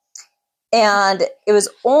 And it was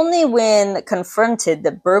only when confronted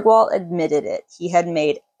that Bergwall admitted it. He had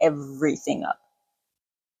made everything up.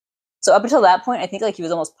 So up until that point, I think, like, he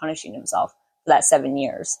was almost punishing himself for that 7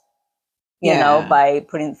 years, you know, by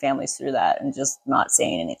putting the families through that and just not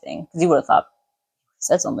saying anything. Because he would have thought,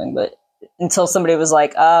 said something, but until somebody was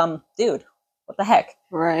like, dude, what the heck?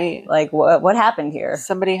 Right. Like, what happened here?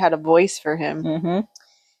 Somebody had a voice for him. Mm-hmm.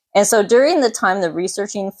 And so during the time the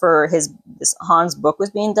researching for this Hans book was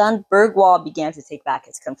being done, Bergwall began to take back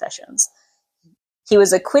his confessions. He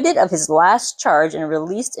was acquitted of his last charge and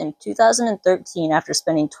released in 2013 after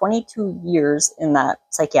spending 22 years in that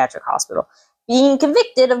psychiatric hospital, being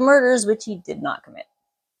convicted of murders which he did not commit.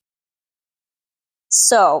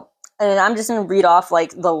 So, and I'm just going to read off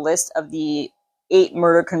like the list of the 8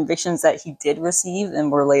 murder convictions that he did receive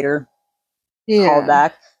and were later called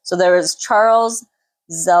back. So there was Charles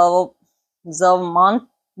Zelmonowitz,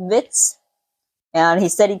 and he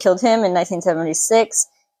said he killed him in 1976.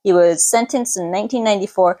 He was sentenced in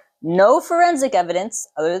 1994. No forensic evidence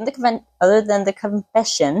other than the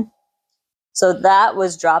confession. So that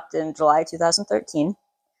was dropped in July 2013.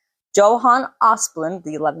 Johann Osplund,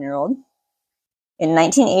 the 11-year-old. In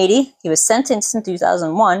 1980, he was sentenced in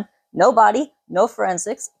 2001. No body, no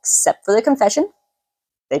forensics, except for the confession.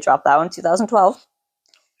 They dropped that one in 2012.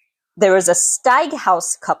 There was a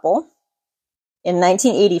Steighaus couple in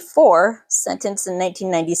 1984, sentenced in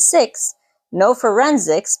 1996. No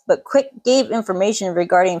forensics, but Quick gave information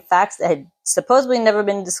regarding facts that had supposedly never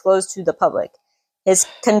been disclosed to the public. His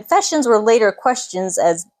confessions were later questioned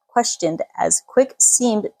as Quick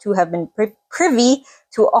seemed to have been privy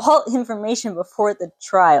to all information before the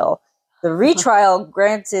trial. The retrial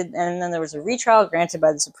granted, and then there was a retrial granted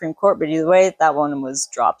by the Supreme Court, but either way, that one was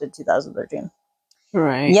dropped in 2013.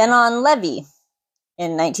 Right. Yenon Levy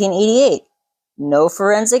in 1988. No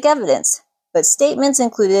forensic evidence, but statements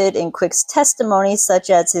included in Quick's testimony, such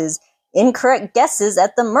as his incorrect guesses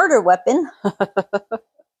at the murder weapon. The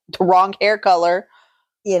wrong hair color.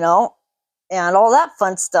 And all that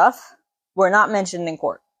fun stuff, were not mentioned in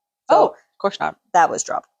court. So, of course not. That was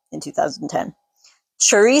dropped in 2010.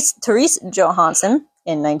 Therese Johansson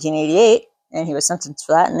in 1988, and he was sentenced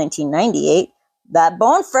for that in 1998. That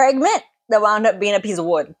bone fragment that wound up being a piece of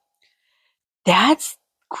wood. That's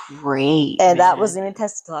great. And that wasn't even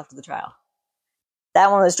tested until after the trial.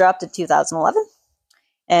 That one was dropped in 2011.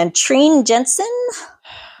 And Trine Jensen,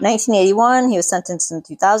 1981, he was sentenced in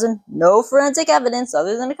 2000. No forensic evidence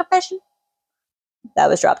other than a confession. That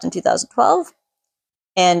was dropped in 2012.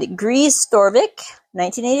 And Gries Storvik,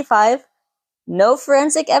 1985. No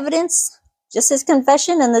forensic evidence, just his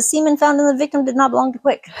confession, and the semen found in the victim did not belong to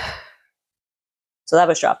Quick. So that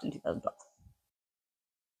was dropped in 2012.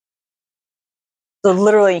 So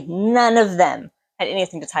literally none of them had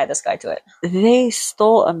anything to tie this guy to it. They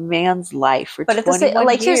stole a man's life for 21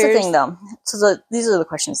 years. Here's the thing, though. So these are the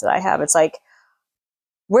questions that I have. It's like,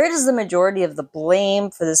 where does the majority of the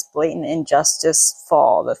blame for this blatant injustice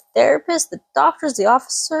fall? The therapist, the doctors, the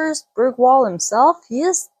officers, Bergwall himself?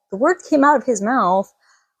 The word came out of his mouth.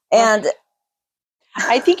 And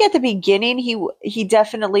I think at the beginning he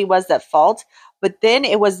definitely was at fault, but then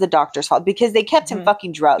it was the doctor's fault because they kept him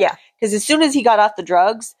fucking drugged. Yeah. Because as soon as he got off the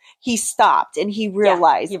drugs, he stopped and he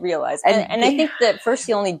realized. Yeah, he realized. And I think that first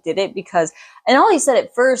he only did it because, and all he said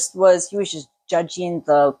at first was he was just judging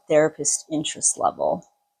the therapist's interest level.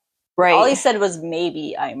 Right. All he said was,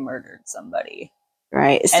 maybe I murdered somebody.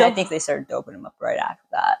 Right. And I think they started doping him up right after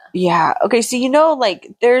that. Yeah. Okay. So,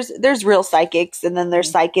 there's real psychics, and then there's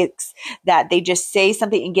psychics that they just say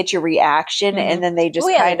something and get your reaction. And then they just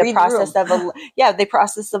kind of process they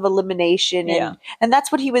process of elimination. And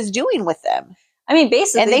that's what he was doing with them. I mean,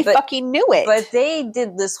 basically. And they fucking knew it. But they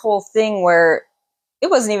did this whole thing where it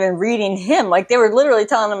wasn't even reading him. Like, they were literally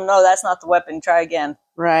telling him, no, that's not the weapon. Try again.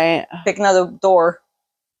 Right. Pick another door.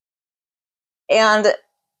 And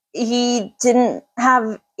he didn't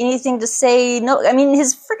have anything to say. No, I mean,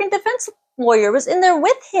 his freaking defense lawyer was in there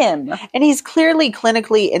with him. And he's clearly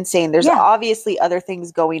clinically insane. There's obviously other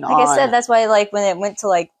things going on. Like I said, that's why, when it went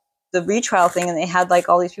to, the retrial thing and they had,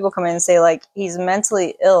 all these people come in and say, he's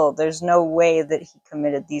mentally ill. There's no way that he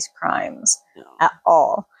committed these crimes at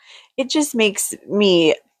all. It just makes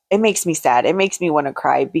me sad. It makes me want to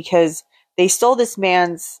cry because they stole this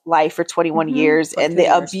man's life for 21 years, and the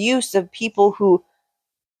abuse of people who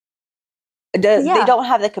they don't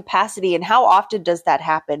have the capacity. And how often does that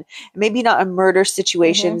happen? Maybe not in murder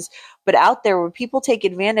situations, but out there where people take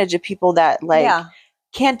advantage of people that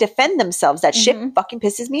can't defend themselves. That shit fucking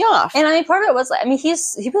pisses me off. And I mean, part of it was,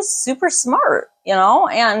 he was super smart,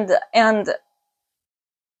 and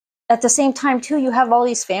at the same time too, you have all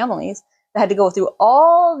these families that had to go through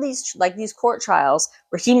all these, these court trials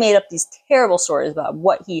where he made up these terrible stories about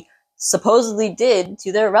what he supposedly did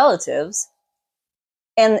to their relatives.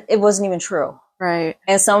 And it wasn't even true. Right.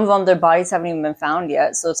 And some of them, their bodies haven't even been found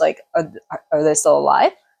yet. So it's are they still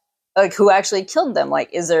alive? Who actually killed them?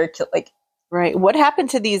 Is there Right. What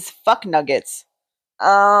happened to these fuck nuggets?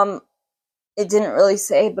 It didn't really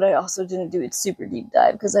say, but I also didn't do a super deep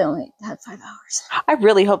dive because I only had 5 hours. I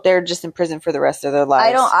really hope they're just in prison for the rest of their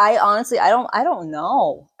lives. I honestly, I don't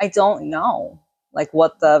know. I don't know. like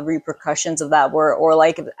what the repercussions of that were, or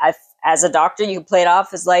like as a doctor, you could play it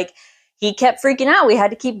off as like he kept freaking out. We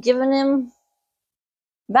had to keep giving him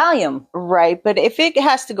Valium. Right, but if it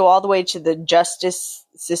has to go all the way to the justice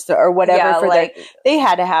system or whatever, for like they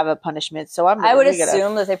had to have a punishment. So I would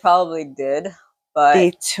assume that they probably did, but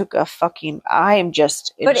they took a fucking. I am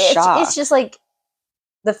just in shock. It's just like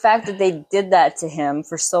the fact that they did that to him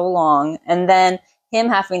for so long, and then him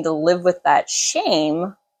having to live with that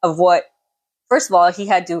shame of what. First of all, he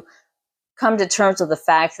had to come to terms with the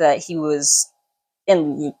fact that he was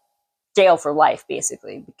in jail for life,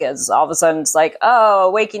 basically, because all of a sudden it's like, oh,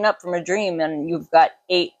 waking up from a dream and you've got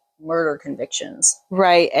 8 murder convictions.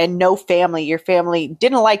 Right, and no family. Your family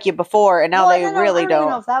didn't like you before, and now they really don't. I don't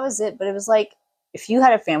know if that was it, but it was like, if you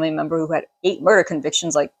had a family member who had 8 murder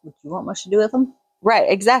convictions, like, would you want much to do with them? Right,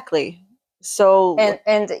 exactly. So, but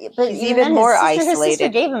he's even more isolated. His sister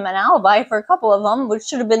gave him an alibi for a couple of them, which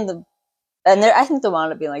should have been I think there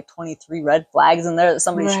wound up being like 23 red flags in there that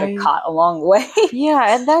somebody should have caught along the way.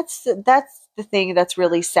 Yeah, and that's the thing that's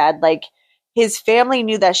really sad. Like, his family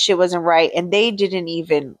knew that shit wasn't right, and they didn't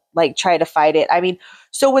even like try to fight it. I mean,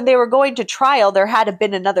 so when they were going to trial, there had to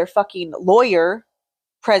been another fucking lawyer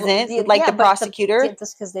present, the prosecutor.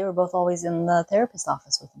 That's because they were both always in the therapist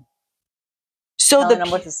office with him. So telling them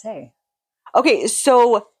what to say. Okay,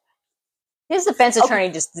 so his defense attorney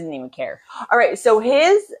just didn't even care. All right, so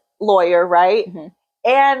his lawyer, right? Mm-hmm.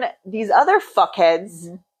 And these other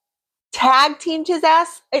fuckheads tag teamed his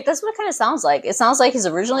ass. That's what it kind of sounds like. It sounds like his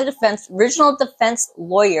original defense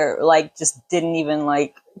lawyer, like, just didn't even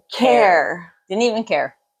like care. Didn't even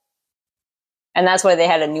care. And that's why they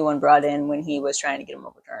had a new one brought in when he was trying to get him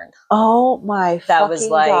overturned. Oh my that was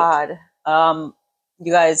like, God.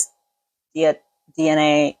 You guys,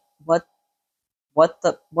 DNA, what?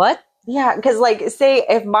 Yeah, because like, say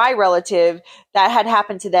if my relative that had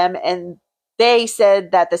happened to them and they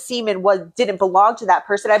said that the semen didn't belong to that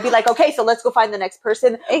person, I'd be like, okay, so let's go find the next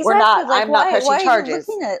person. Exactly. We're not. Like, I'm not pressing charges.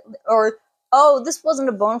 Or this wasn't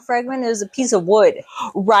a bone fragment; it was a piece of wood.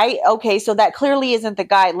 Right. Okay. So that clearly isn't the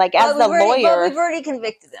guy. Like, as the lawyer, we've already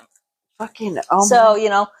convicted him. Fucking.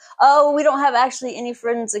 We don't have actually any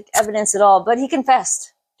forensic evidence at all, but he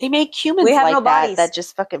confessed. They make humans that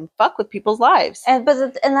just fucking fuck with people's lives. And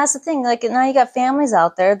that's the thing. Like, now you got families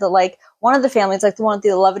out there that, like, one of the families, like the one with the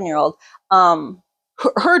 11-year-old,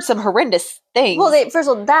 heard some horrendous things. Well, first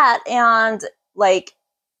of all, that, and like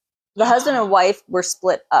the husband and wife were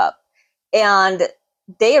split up, and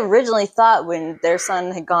they originally thought when their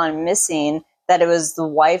son had gone missing that it was the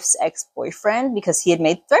wife's ex-boyfriend because he had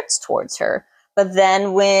made threats towards her. But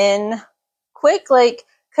then when Quick, like,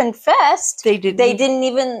 confessed, they didn't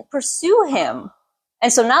even pursue him,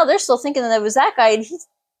 and so now they're still thinking that it was that guy, and he's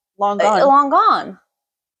long gone,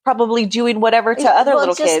 probably doing whatever to other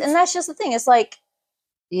little kids. And that's just the thing. It's like,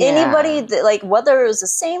 anybody that, like, whether it was the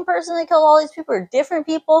same person that killed all these people or different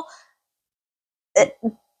people,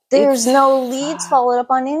 there's no leads followed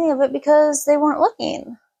up on any of it because they weren't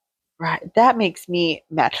looking. Right. That makes me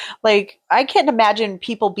mad. Like, I can't imagine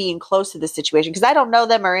people being close to this situation because I don't know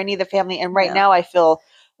them or any of the family, and now I feel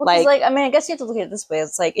I guess you have to look at it this way.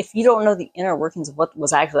 It's like, if you don't know the inner workings of what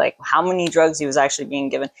was actually, like, how many drugs he was actually being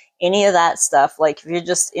given, any of that stuff, like, if you're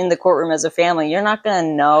just in the courtroom as a family, you're not going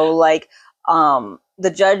to know, like, the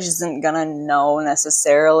judge isn't going to know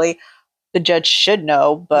necessarily. The judge should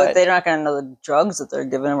know, but they're not going to know the drugs that they're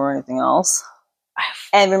giving him or anything else.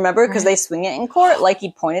 And remember, because they swing it in court, like,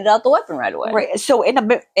 he pointed out the weapon right away. Right. So in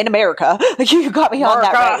America, you got me on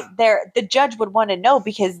that right. The judge would want to know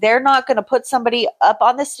because they're not going to put somebody up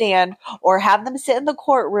on the stand or have them sit in the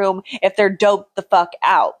courtroom if they're doped the fuck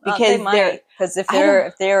out. Because if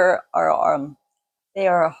they are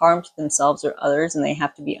a harm to themselves or others and they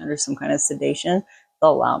have to be under some kind of sedation,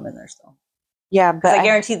 they'll allow them in there still. Yeah, but I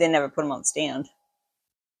guarantee they never put him on the stand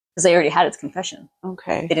because they already had his confession.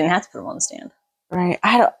 Okay, they didn't have to put him on the stand. Right.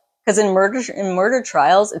 Because in murder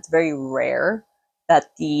trials, it's very rare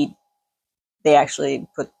that they actually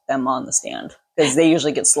put them on the stand because they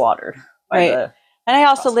usually get slaughtered. And I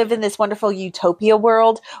also live in this wonderful utopia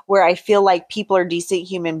world where I feel like people are decent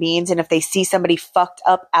human beings, and if they see somebody fucked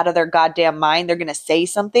up out of their goddamn mind, they're gonna say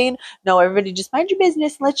something. No, everybody just mind your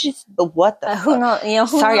business. Let's just what the fuck? Who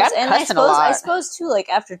knows? Who Sorry, knows? I'm cussing a lot. I suppose too. Like,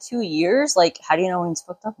 after 2 years, like, how do you know when he's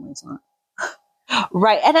fucked up and when he's not?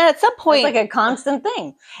 Right. And at some point, it's like a constant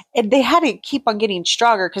thing. They had to keep on getting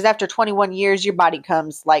stronger because after 21 years, your body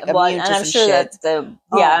comes like immune to some shit.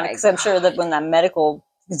 Because I'm sure that when that medical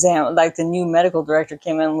exam, like the new medical director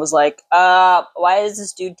came in and was like, why is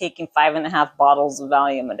this dude taking 5.5 bottles of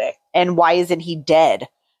Valium a day? And why isn't he dead?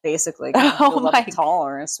 basically. Oh my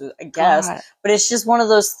tolerance, I guess. God. But it's just one of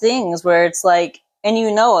those things where it's like, and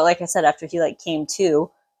like I said, after he like came to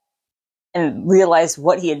and realized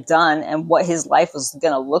what he had done and what his life was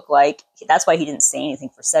going to look like, that's why he didn't say anything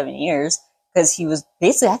for 7 years, because I think he was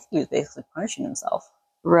basically punishing himself.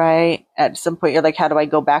 Right. At some point, you're like, how do I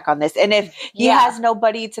go back on this? And if he has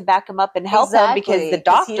nobody to back him up and help him because the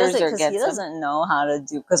doctors are against him. He doesn't know how to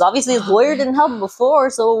do, because obviously his lawyer didn't help him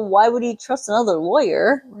before, so why would he trust another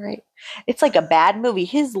lawyer? Right. It's like a bad movie.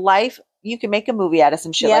 His life, you can make a movie out of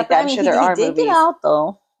some shit like that. I'm sure there are movies. He did get out,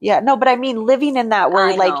 though. Yeah, no, but I mean, living in that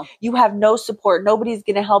where like you have no support, nobody's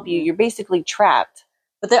going to help you. You're basically trapped.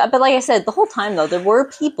 But like I said, the whole time though, there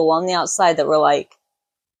were people on the outside that were like,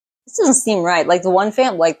 "This doesn't seem right." Like that one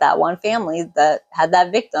family that had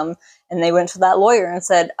that victim, and they went to that lawyer and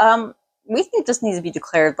said, "We think this needs to be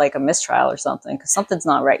declared like a mistrial or something, because something's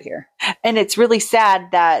not right here." And it's really sad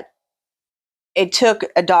that it took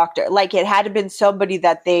a doctor. Like it had to been somebody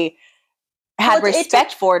that they had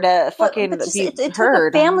respect for to fucking be heard. It took a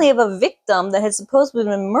heard. family of a victim that had supposedly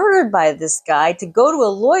been murdered by this guy to go to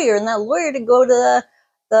a lawyer, and that lawyer to go to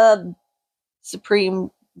the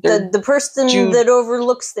Supreme, the person that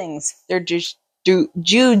overlooks things. Their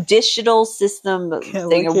judicial system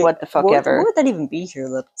thing, or what the fuck ever. What would that even be here?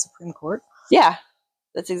 The Supreme Court? Yeah,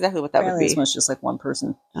 that's exactly what that would be. This one's just like one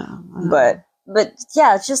person, but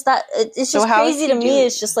yeah, it's just that it's just crazy to me.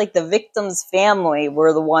 It's just like the victim's family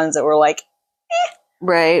were the ones that were like,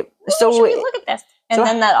 right. So should we look at this? And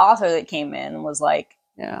then that author that came in was like,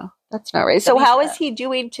 yeah, that's not right. So how is he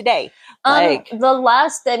doing today? Like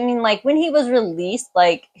when he was released,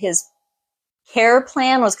 like his care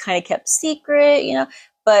plan was kind of kept secret,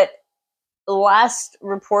 but the last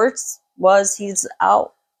reports was he's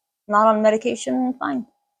out, not on medication, fine.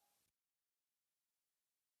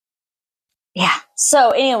 Yeah.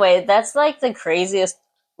 So anyway, that's like the craziest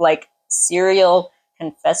like serial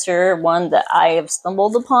confessor one that I have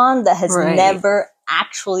stumbled upon that has never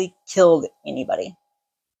actually killed anybody.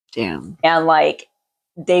 Damn. And like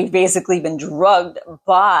they've basically been drugged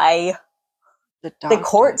by the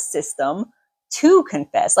court system to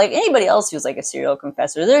confess. Like anybody else who's like a serial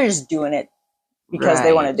confessor, they're just doing it because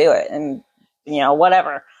they want to do it, and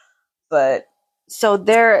whatever. But so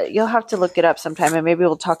there, you'll have to look it up sometime, and maybe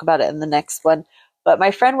we'll talk about it in the next one. But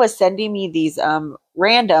my friend was sending me these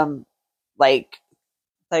random, like,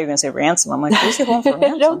 I thought you were going to say ransom. I'm like, who's he going for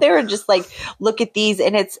ransom? No, they were just like, look at these,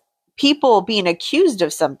 and it's people being accused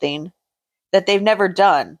of something that they've never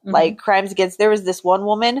done, like crimes against. There was this one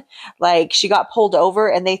woman, like she got pulled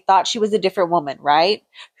over, and they thought she was a different woman, right?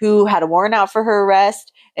 Who had a warrant out for her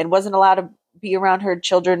arrest and wasn't allowed to be around her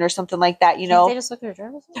children or something like that, They just look at her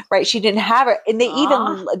driver's license? Right. She didn't have her, and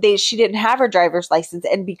she didn't have her driver's license.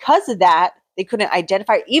 And because of that, they couldn't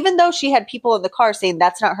identify her, even though she had people in the car saying,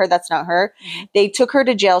 that's not her, that's not her. Mm-hmm. They took her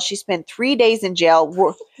to jail. She spent 3 days in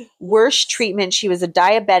jail. Worst treatment. She was a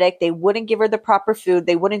diabetic. They wouldn't give her the proper food.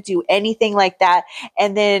 They wouldn't do anything like that.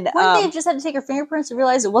 And then they just had to take her fingerprints to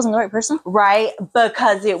realize it wasn't the right person? Right.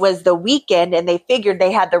 Because it was the weekend and they figured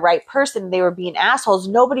they had the right person. They were being assholes.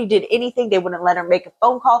 Nobody did anything. They wouldn't let her make a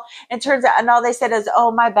phone call. And turns out, and all they said is,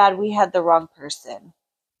 oh, my bad, we had the wrong person.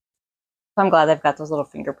 I'm glad they've got those little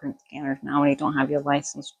fingerprint scanners now when you don't have your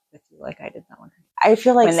license with you, like I did that one. I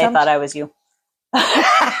feel like when they thought I was you.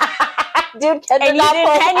 Dude, and you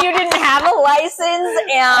didn't have a license,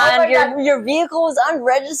 and your vehicle was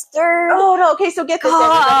unregistered. Oh no! Okay, so get this.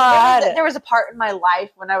 There was a part in my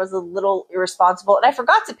life when I was a little irresponsible, and I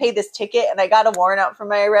forgot to pay this ticket, and I got a warrant out for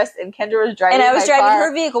my arrest. And Kendra was driving, and I was driving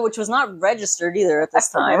her vehicle, which was not registered either at this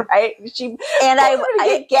time. Right? I went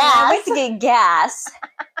to get gas.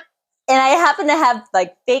 And I happen to have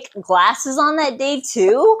like fake glasses on that day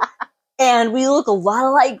too. And we look a lot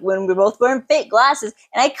alike when we're both wearing fake glasses.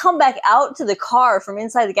 And I come back out to the car from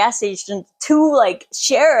inside the gas station, 2 like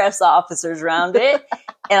sheriff's officers around it.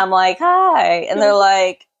 And I'm like, hi. And they're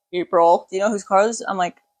like, April, do you know whose car this is? I'm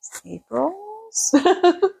like, April's?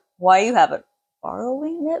 Why you have it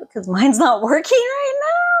borrowing it? Because mine's not working right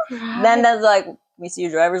now. Right. Then they're like, let me see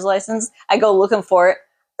your driver's license. I go looking for it.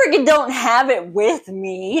 Freaking don't have it with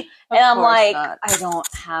me. And I'm like, I don't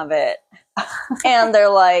have it. And they're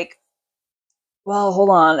like, well, hold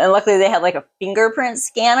on. And luckily they had like a fingerprint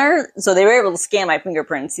scanner. So they were able to scan my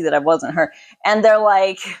fingerprint and see that I wasn't her. And they're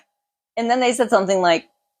like, and then they said something like,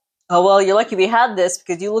 oh, well, you're lucky we had this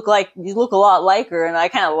because you look a lot like her. And I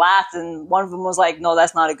kind of laughed. And one of them was like, no,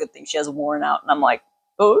 that's not a good thing. She has a warrant out. And I'm like,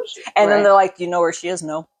 oh. And then they're like, do you know where she is?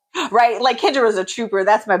 No. Right, like Kendra was a trooper.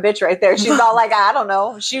 That's my bitch right there. She's all like, I don't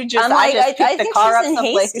know. She just, I picked the car up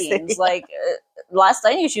someplace. Like last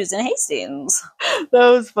I knew, she was in Hastings. That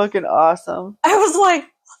was fucking awesome. I was like,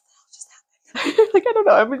 what Like, I don't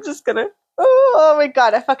know. I'm just gonna. Oh my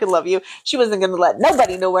god, I fucking love you. She wasn't gonna let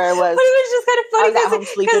nobody know where I was. But it was just kind of I was at home funny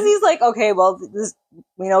sleeping. because he's like, okay, well, this,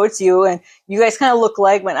 we know it's you, and you guys kind of look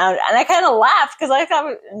like, and I kind of laughed because I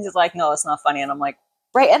thought, and he's like, no, it's not funny, and I'm like,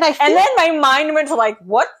 right, and then my mind went to like,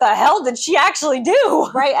 what the hell did she actually do?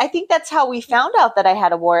 Right, I think that's how we found out that I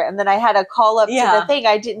had a wart, and then I had to call up to the thing.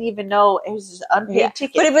 I didn't even know it was just unpaid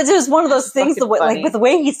ticket. But it was just one of those things. Like with the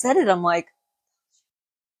way he said it, I'm like,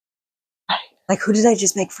 who did I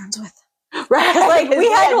just make friends with? Right, like we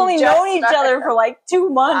had only known each other for like 2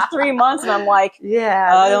 months, 3 months, and I'm like,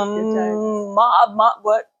 Mom,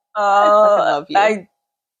 what? I fucking love you.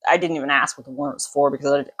 I didn't even ask what the warrant was for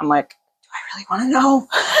because I'm like, do I really want to know?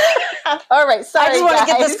 All right, sorry, I just want to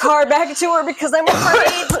get this car back to her because I'm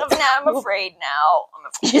afraid. I'm afraid now. I'm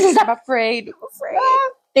afraid.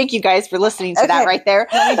 Thank you guys for listening to that right there.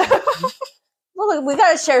 Well, we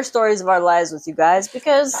got to share stories of our lives with you guys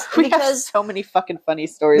because we have so many fucking funny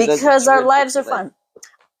stories. Because our lives are fun.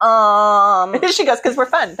 She goes, because we're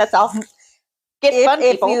fun. That's all. Get fun,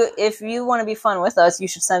 people. If you want to be fun with us, you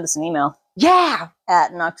should send us an email. Yeah.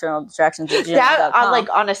 At nocturnaldistractions@gmail.com. That,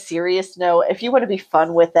 on a serious note, if you want to be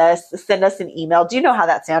fun with us, send us an email. Do you know how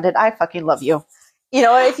that sounded? I fucking love you. You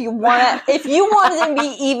know what? If you want to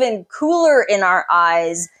be even cooler in our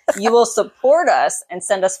eyes, you will support us and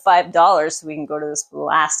send us $5 so we can go to this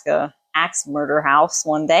Alaska axe murder house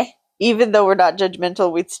one day. Even though we're not judgmental,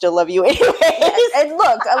 we'd still love you anyway. And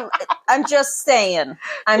look, I'm just saying.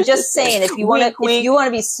 If you want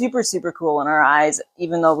to be super, super cool in our eyes,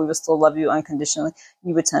 even though we would still love you unconditionally,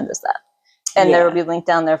 you would send us that, and there will be a link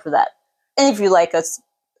down there for that. And if you like us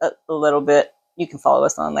a little bit, you can follow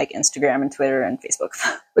us on like Instagram and Twitter and Facebook.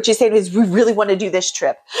 What you said is we really want to do this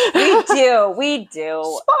trip. We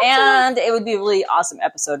do. Sponsor. And it would be a really awesome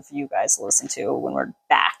episode for you guys to listen to when we're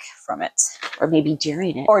back from it. Or maybe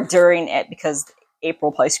during it. Or during it, because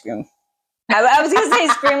April probably scream. I was going to say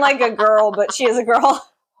scream like a girl, but she is a girl.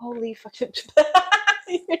 Holy fucking...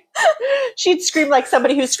 She'd scream like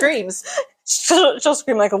somebody who screams. She'll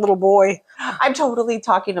scream like a little boy. I'm totally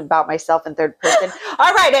talking about myself in third person.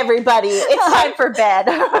 All right, everybody, it's time for bed.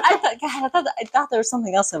 I thought there was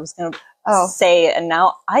something else I was going to say, and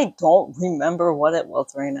now I don't remember what it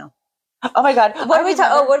was right now. Oh my god! What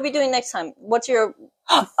are we doing next time? What's your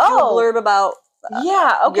blurb about?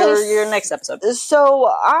 Your next episode.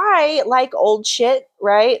 So I like old shit,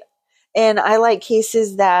 right? And I like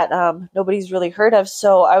cases that nobody's really heard of.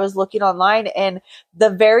 So I was looking online, and the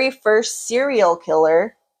very first serial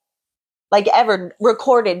killer, like ever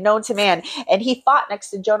recorded, known to man, and he fought next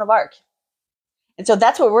to Joan of Arc. And so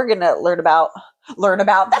that's what we're going to learn about.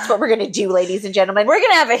 That's what we're going to do, ladies and gentlemen. We're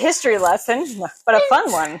going to have a history lesson, but a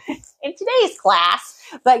fun one in today's class.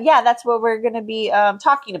 But yeah, that's what we're going to be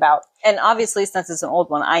talking about. And obviously, since it's an old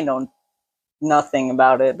one, I know nothing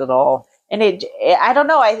about it at all. And I don't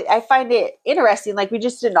know. I find it interesting. Like, we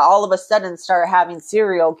just didn't all of a sudden start having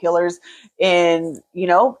serial killers, and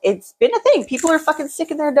it's been a thing. People are fucking sick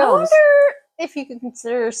in their domes. I wonder if you could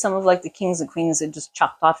consider some of like the kings and queens that just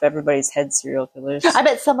chopped off everybody's head serial killers. I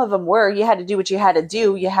bet some of them were. You had to do what you had to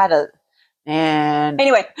do. You had to. And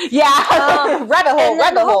anyway, rabbit hole.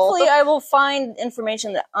 Hopefully, I will find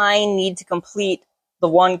information that I need to complete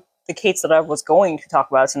the case that I was going to talk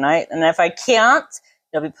about tonight. And if I can't,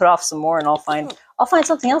 it'll be put off some more, and I'll find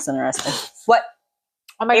something else interesting. What?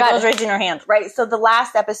 Oh my God. April's raising her hand. Right. So the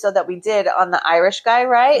last episode that we did on the Irish guy,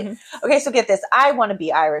 right? Mm-hmm. Okay. So get this. I want to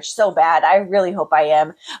be Irish so bad. I really hope I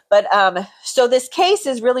am. But, so this case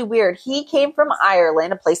is really weird. He came from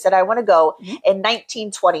Ireland, a place that I want to go, in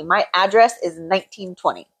 1920. My address is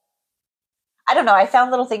 1920. I don't know. I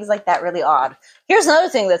found little things like that really odd. Here's another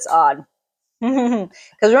thing that's odd. Because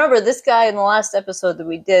remember, this guy in the last episode that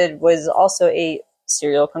we did was also a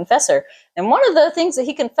serial confessor. And one of the things that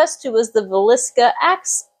he confessed to was the Villisca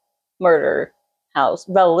axe murder house.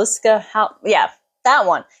 Villisca house. Yeah, that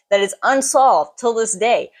one. That is unsolved till this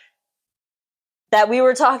day. That we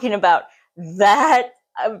were talking about. That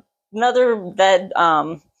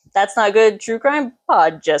That's Not Good True Crime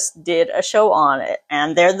Pod just did a show on it.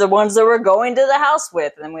 And they're the ones that we're going to the house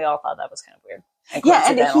with. And we all thought that was kind of weird. Yeah,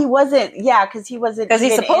 and he wasn't. Yeah, because he wasn't. Because he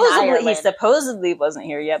supposedly wasn't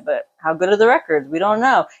here yet. But how good are the records? We don't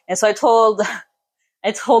know. And so I told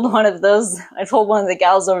one of the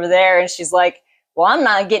gals over there, and she's like, "Well, I'm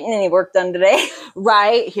not getting any work done today."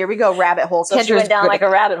 Right, here we go, rabbit hole. So she went down like a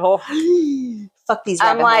rabbit hole. Fuck these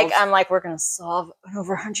rabbit holes. I'm like, we're gonna solve an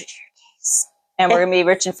over 100-year case, and we're gonna be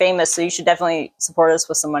rich and famous. So you should definitely support us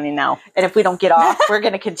with some money now. And if we don't get off, we're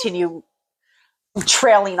gonna continue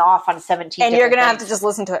trailing off on 17. And you're gonna have to just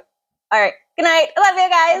listen to it. All right. Good night. I love you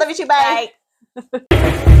guys. I love you too.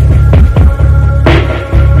 Bye.